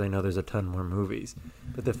here because I know there's a ton more movies.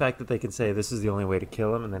 But the fact that they can say this is the only way to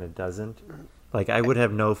kill him and then it doesn't, like, I would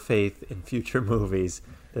have no faith in future movies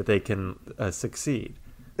that they can succeed.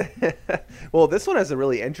 Well, this one has a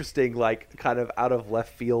really interesting, like, kind of out of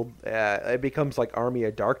left field. It becomes like Army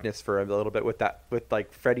of Darkness for a little bit with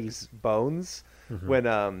like Freddy's bones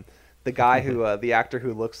when the guy who the actor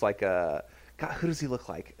who looks like God, who does he look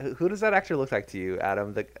like? Who does that actor look like to you,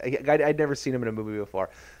 Adam? I'd never seen him in a movie before.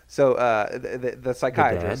 So the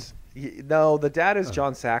psychiatrist. The dad is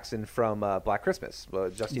John Saxon from Black Christmas. Justine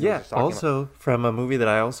was just talking also about. From a movie that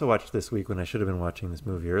I also watched this week when I should have been watching this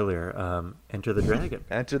movie earlier, Enter the Dragon.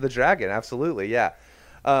 Enter the Dragon, absolutely, yeah.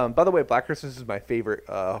 By the way, Black Christmas is my favorite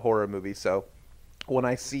horror movie. So one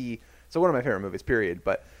of my favorite movies, period.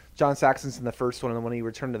 But John Saxon's in the first one, and then when he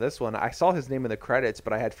returned to this one, I saw his name in the credits,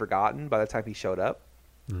 but I had forgotten by the time he showed up.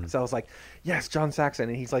 So I was like, yes, John Saxon.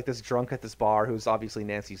 And he's like this drunk at this bar who's obviously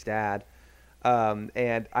Nancy's dad.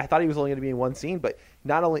 And I thought he was only going to be in one scene, but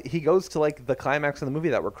not only he goes to like the climax of the movie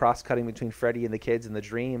that we're cross-cutting between Freddy and the kids in the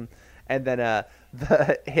dream. And then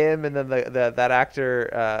him and then that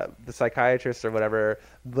actor, the psychiatrist or whatever,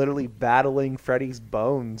 literally battling Freddy's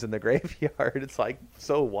bones in the graveyard. It's like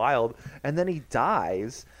so wild. And then he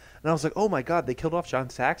dies. And I was like, oh my God, they killed off John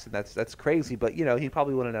Saxon. That's crazy. But, you know, he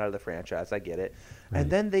probably wouldn't out of the franchise. I get it. Right.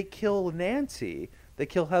 And then they kill Nancy. They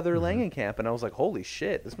kill Heather Langenkamp. And I was like, holy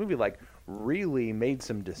shit, this movie like really made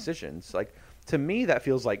some decisions. Like, to me, that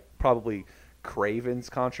feels like probably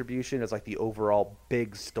Craven's contribution is like the overall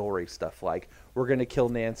big story stuff. Like, we're going to kill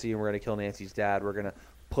Nancy and we're going to kill Nancy's dad. We're going to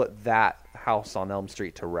put that house on Elm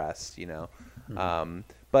Street to rest, you know.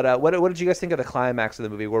 But what did you guys think of the climax of the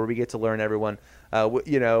movie where we get to learn everyone,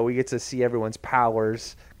 we get to see everyone's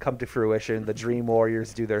powers come to fruition. The Dream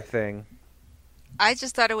Warriors do their thing. I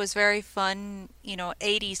just thought it was very fun,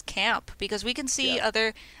 80s camp, because we can see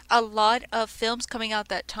a lot of films coming out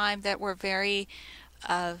that time that were very,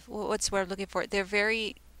 what's the word I'm looking for? They're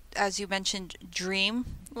very, as you mentioned,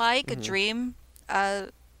 dream-like, a dream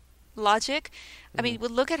logic. I mean,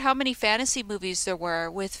 look at how many fantasy movies there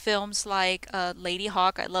were with films like Lady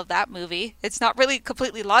Hawk. I love that movie. It's not really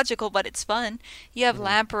completely logical, but it's fun. You have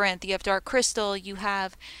Labyrinth, you have Dark Crystal, you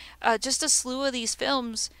have just a slew of these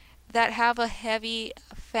films that have a heavy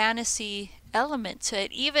fantasy element to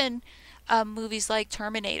it. Even movies like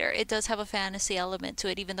Terminator, it does have a fantasy element to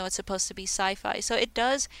it, even though it's supposed to be sci-fi. So it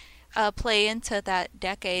does play into that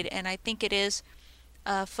decade, and I think it is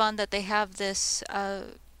fun that they have this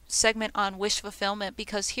segment on wish fulfillment,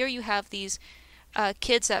 because here you have these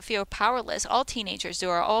kids that feel powerless. All teenagers do,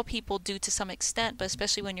 or all people do to some extent, but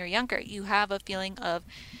especially when you're younger, you have a feeling of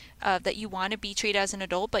that you want to be treated as an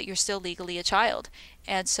adult, but you're still legally a child.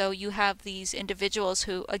 And so you have these individuals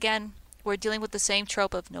who, again, we're dealing with the same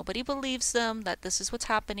trope of nobody believes them, that this is what's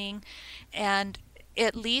happening. And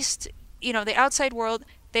at least, the outside world,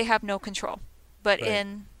 they have no control. But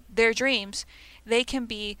in their dreams, they can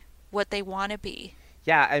be what they want to be.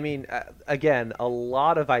 Yeah, I mean, again, a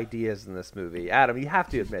lot of ideas in this movie. Adam, you have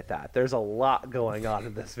to admit that. There's a lot going on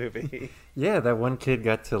in this movie. Yeah, that one kid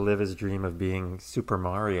got to live his dream of being Super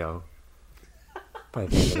Mario by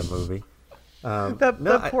the end of the movie.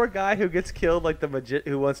 The poor guy who gets killed, like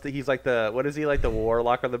he's like what is he, like the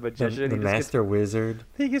warlock or the magician? The master wizard.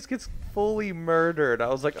 He just gets fully murdered. I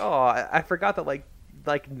was like, oh, I forgot that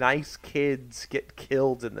like nice kids get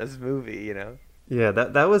killed in this movie, Yeah,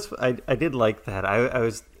 that was I did like that. I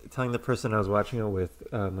was telling the person I was watching it with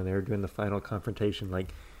when they were doing the final confrontation,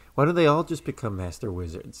 like, why don't they all just become master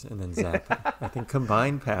wizards and then zap? I think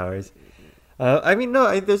combined powers.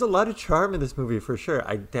 There's a lot of charm in this movie for sure.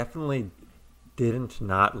 I definitely didn't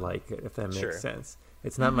not like it, if that makes sense.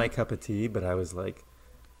 It's not my cup of tea, but I was like,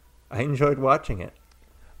 I enjoyed watching it.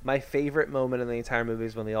 My favorite moment in the entire movie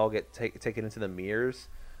is when they all get taken into the mirrors.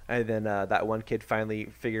 And then that one kid finally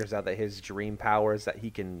figures out that his dream power is that he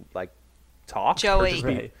can, like, talk.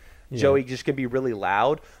 Joey. Joey just can be really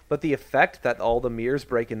loud. But the effect that all the mirrors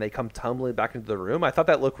break and they come tumbling back into the room, I thought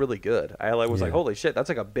that looked really good. I was like, holy shit, that's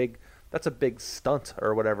a big stunt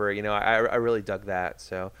or whatever. I really dug that.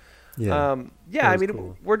 So, Yeah. Yeah, That I was mean,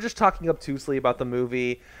 cool. we're just talking obtusely about the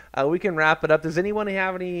movie. We can wrap it up. Does anyone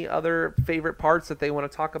have any other favorite parts that they want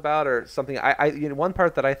to talk about, or something? One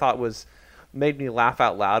part that I thought was made me laugh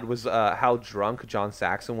out loud was how drunk John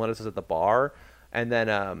Saxon was at the bar, and then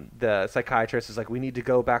the psychiatrist is like, "We need to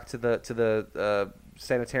go back to the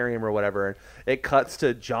sanitarium or whatever," and it cuts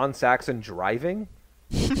to John Saxon driving.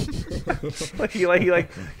 He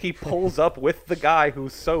pulls up with the guy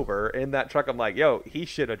who's sober in that truck. I'm like, yo, he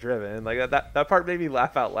should have driven. Like that part made me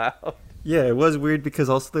laugh out loud. Yeah, it was weird because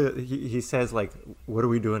also he says like, "What are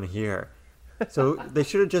we doing here?" So they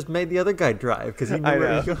should have just made the other guy drive because he knew I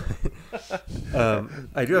where he know. was going.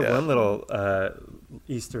 I do have Yeah. one little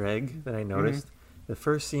Easter egg that I noticed. The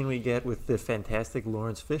first scene we get with the fantastic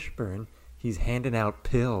Lawrence Fishburne, he's handing out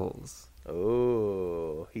pills.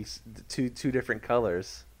 Oh, he's two different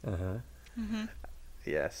colors. Uh-huh.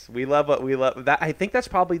 Yes, we love that. I think that's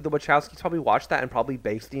probably the Wachowskis probably watched that and probably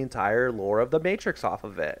based the entire lore of the Matrix off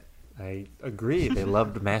of it. I agree. They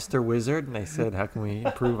loved Master Wizard, and they said, "How can we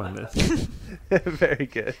improve on this?" Very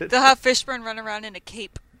good. They'll have Fishburne run around in a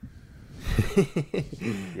cape.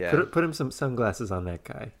 Yeah. Put him some sunglasses on that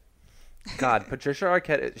guy. God, Patricia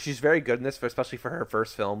Arquette, she's very good in this, especially for her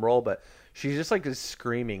first film role, but she's just like just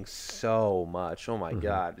screaming so much. Oh my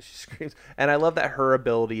God, she screams. And I love that her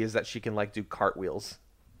ability is that she can like do cartwheels.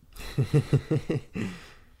 She's got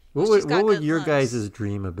What would good your lungs. guys'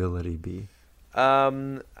 dream ability be?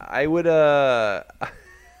 I would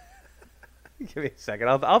give me a second.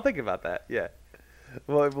 I'll think about that. Yeah.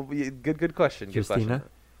 Well, good question. Good Christina?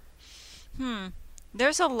 question.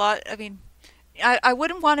 There's a lot. I mean, I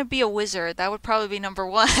wouldn't want to be a wizard. That would probably be number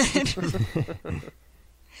one.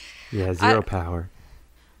 Yeah, zero power.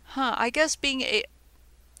 I guess being a.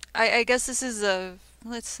 I guess this is a.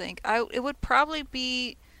 Let's think. It would probably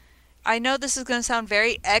be. I know this is going to sound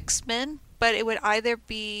very X-Men, but it would either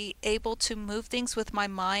be able to move things with my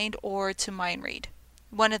mind or to mind read.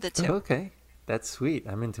 One of the two. Okay, that's sweet.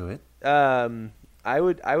 I'm into it. I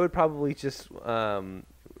would probably just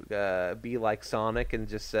be like Sonic and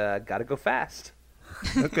just gotta go fast.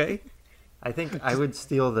 Okay. I think I would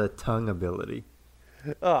steal the tongue ability.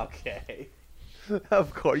 Okay.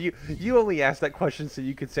 Of course, you only asked that question so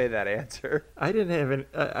you could say that answer. I didn't have an.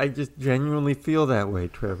 I just genuinely feel that way,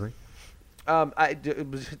 Trevor.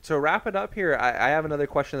 To wrap it up here, I have another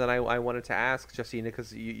question that I wanted to ask Justina,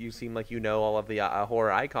 because you seem like you know all of the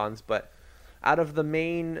horror icons, but out of the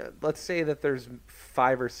main, let's say that there's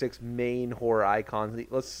 5 or 6 main horror icons.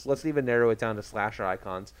 Let's even narrow it down to slasher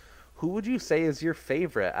icons. Who would you say is your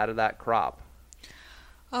favorite out of that crop?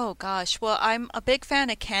 Oh gosh. Well, I'm a big fan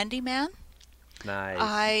of Candyman. Nice.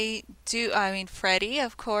 I mean, Freddy,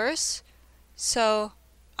 of course. So,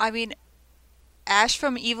 I mean, Ash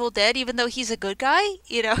from Evil Dead, even though he's a good guy,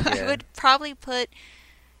 Yeah. I would probably put,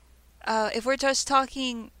 if we're just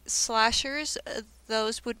talking slashers,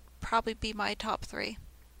 those would probably be my top 3.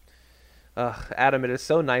 Adam, it is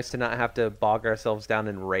so nice to not have to bog ourselves down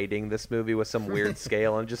in rating this movie with some weird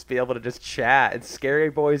scale and just be able to just chat. It's scary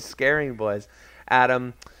boys scaring boys.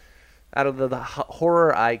 Adam, out of the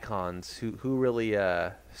horror icons, who really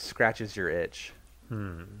scratches your itch?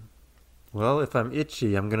 Well, if I'm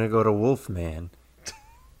itchy, I'm gonna go to Wolfman.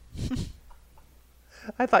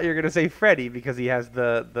 I thought you were gonna say Freddy because he has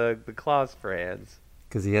the claws for hands.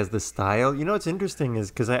 Because he has the style. You know what's interesting is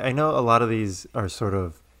because I know a lot of these are sort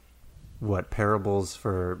of parables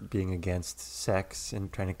for being against sex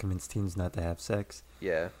and trying to convince teens not to have sex.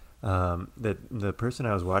 Yeah. That the person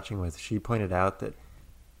I was watching with, she pointed out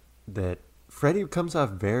that Freddy comes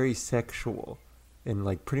off very sexual in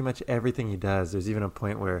like pretty much everything he does. There's even a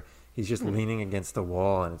point where he's just leaning against the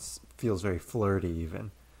wall and it feels very flirty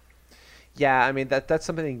even. Yeah, I mean that's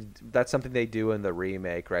something they do in the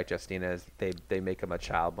remake, right, Justina? Is they make him a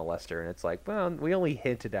child molester, and it's like, well, we only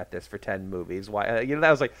hinted at this for 10 movies. Why? That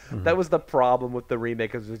was like that was the problem with the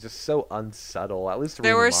remake, because it was just so unsubtle. At least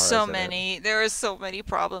There Rooney were Mara's so in it. many. There were so many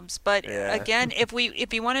problems. But Yeah. again, if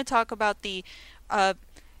you want to talk about the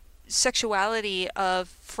sexuality of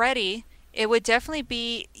Freddy, it would definitely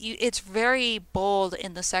be. It's very bold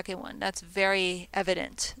in the second one. That's very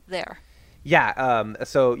evident there. Yeah.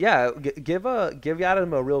 So yeah, give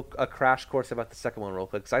Adam a crash course about the second one real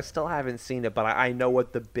quick, because I still haven't seen it, but I know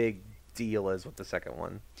what the big deal is with the second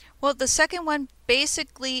one. Well, the second one,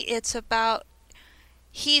 basically, it's about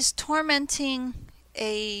he's tormenting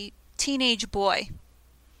a teenage boy.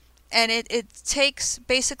 And it takes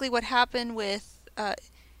basically what happened with...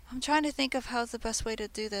 I'm trying to think of how the best way to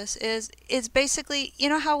do this is. It's basically, you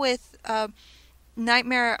know how with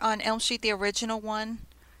Nightmare on Elm Street, the original one,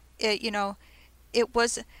 it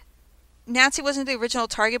was... Nancy wasn't the original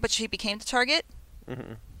target, but she became the target.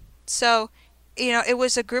 Mm-hmm. So, it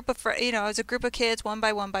was a group of it was a group of kids one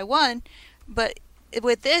by one, but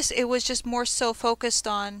with this, it was just more so focused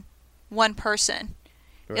on one person.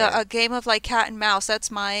 Right. A game of like cat and mouse. That's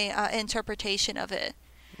my interpretation of it.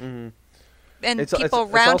 Mm-hmm. And It's people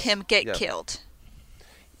around also, him get yeah. killed.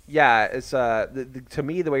 Yeah, it's to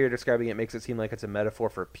me the way you're describing it makes it seem like it's a metaphor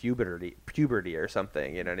for puberty or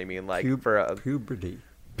something. You know what I mean? Like for a puberty.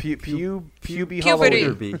 puberty.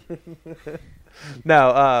 Puberty.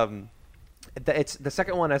 No, it's the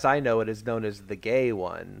second one, as I know it, is known as the gay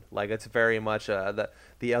one. Like it's very much the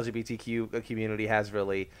LGBTQ community has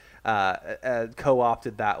really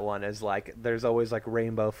co-opted that one as like there's always like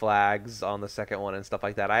rainbow flags on the second one and stuff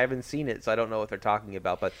like that. I haven't seen it, so I don't know what they're talking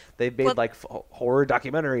about. But they've made like horror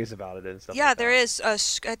documentaries about it and stuff. Yeah, like there that. is.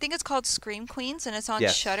 I think it's called Scream Queens, and it's on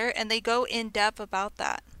Yes. Shudder, and they go in depth about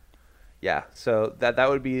that. Yeah, so that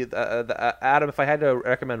would be Adam. If I had to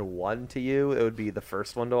recommend one to you, it would be the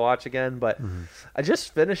first one to watch again. But I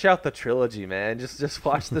just finish out the trilogy, man. Just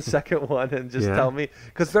watch the second one and just tell me,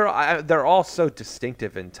 because they're all so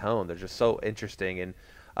distinctive in tone. They're just so interesting, and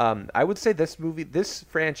I would say this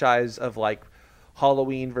franchise of like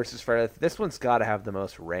Halloween versus Friday, this one's got to have the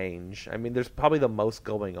most range. I mean, there's probably the most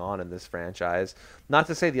going on in this franchise. Not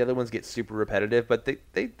to say the other ones get super repetitive, but they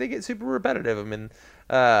get super repetitive. I mean,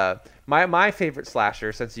 my favorite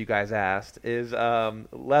slasher, since you guys asked, is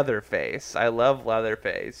Leatherface. I love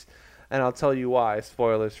Leatherface, and I'll tell you why.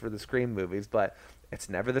 Spoilers for the Scream movies, but it's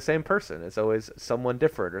never the same person. It's always someone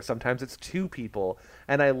different, or sometimes it's two people.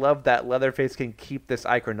 And I love that Leatherface can keep this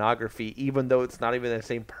iconography, even though it's not even the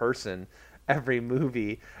same person every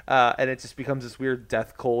movie, and it just becomes this weird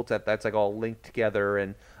death cult that's like all linked together.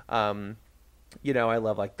 And I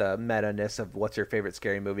love like the meta-ness of what's your favorite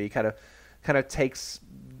scary movie. Kind of takes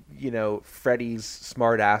Freddy's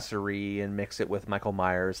smartassery and mix it with Michael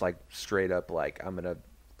Myers, like straight up like I'm gonna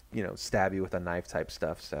stab you with a knife type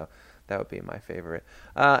stuff. So that would be my favorite.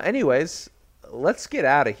 Anyways, let's get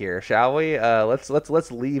out of here, shall we?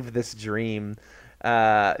 Let's leave this dream.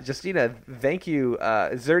 Justina, thank you.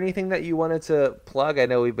 Is there anything that you wanted to plug? I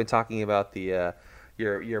know we've been talking about the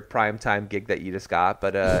your primetime gig that you just got,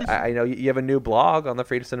 but I know you have a new blog on the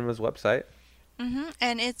Free to Cinema's website.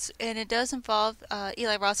 And it does involve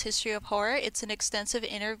Eli Roth's History of Horror. It's an extensive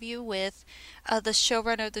interview with the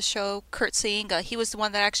showrunner of the show, Kurt Sienga. He was the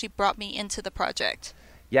one that actually brought me into the project.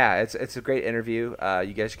 Yeah, it's a great interview.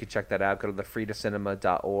 You guys can check that out. Go to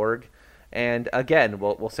thefreetocinema.org. And again,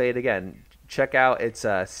 we'll say it again. Check out, it's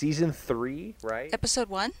season 3, right? Episode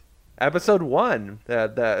 1. Episode 1,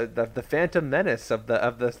 the Phantom Menace of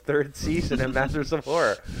the third season of Masters of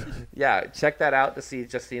Horror. Yeah, check that out to see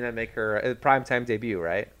Justina make her primetime debut,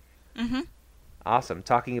 right? Mm-hmm. Awesome.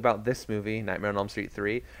 Talking about this movie, Nightmare on Elm Street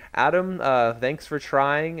 3. Adam, thanks for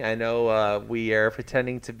trying. I know we are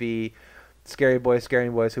pretending to be scary boys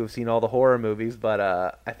who have seen all the horror movies, but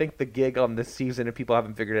I think the gig on this season, if people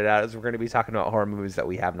haven't figured it out, is we're going to be talking about horror movies that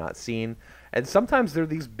we have not seen. And sometimes they're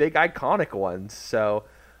these big iconic ones. So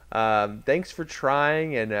thanks for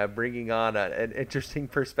trying and bringing on an interesting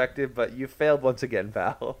perspective, but you failed once again,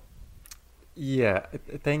 pal. Yeah,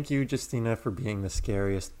 thank you, Justina, for being the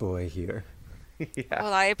scariest boy here. Yeah.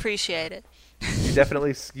 Well, I appreciate it. You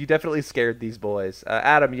definitely scared these boys.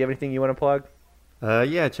 Adam, you have anything you want to plug?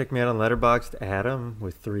 Yeah, check me out on Letterboxd, Adam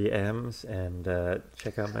with 3 M's, and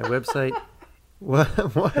check out my website. What?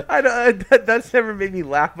 That's never made me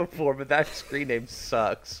laugh before, but that screen name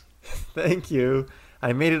sucks. Thank you.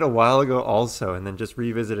 I made it a while ago also, and then just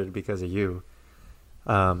revisited it because of you.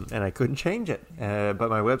 And I couldn't change it. But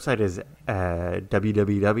my website is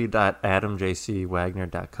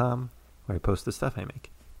www.adamjcwagner.com, where I post the stuff I make.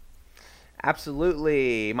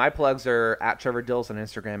 Absolutely. My plugs are at Trevor Dills on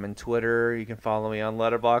Instagram and Twitter. You can follow me on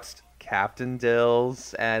Letterboxd, Captain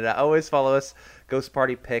Dills. And always follow us, Ghost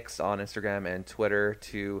Party Pics, on Instagram and Twitter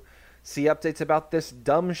to see updates about this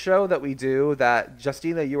dumb show that we do. That,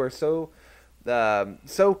 Justina, you are so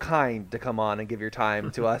kind to come on and give your time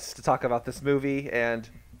to us to talk about this movie. And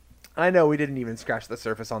I know we didn't even scratch the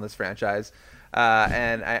surface on this franchise.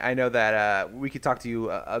 And I know that we could talk to you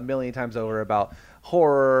a million times over about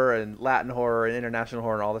horror and Latin horror and international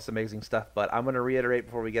horror and all this amazing stuff. But I'm going to reiterate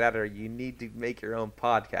before we get out of here, you need to make your own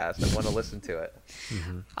podcast and want to listen to it.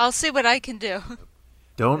 I'll see what I can do.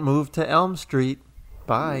 Don't move to Elm Street.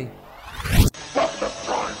 Bye.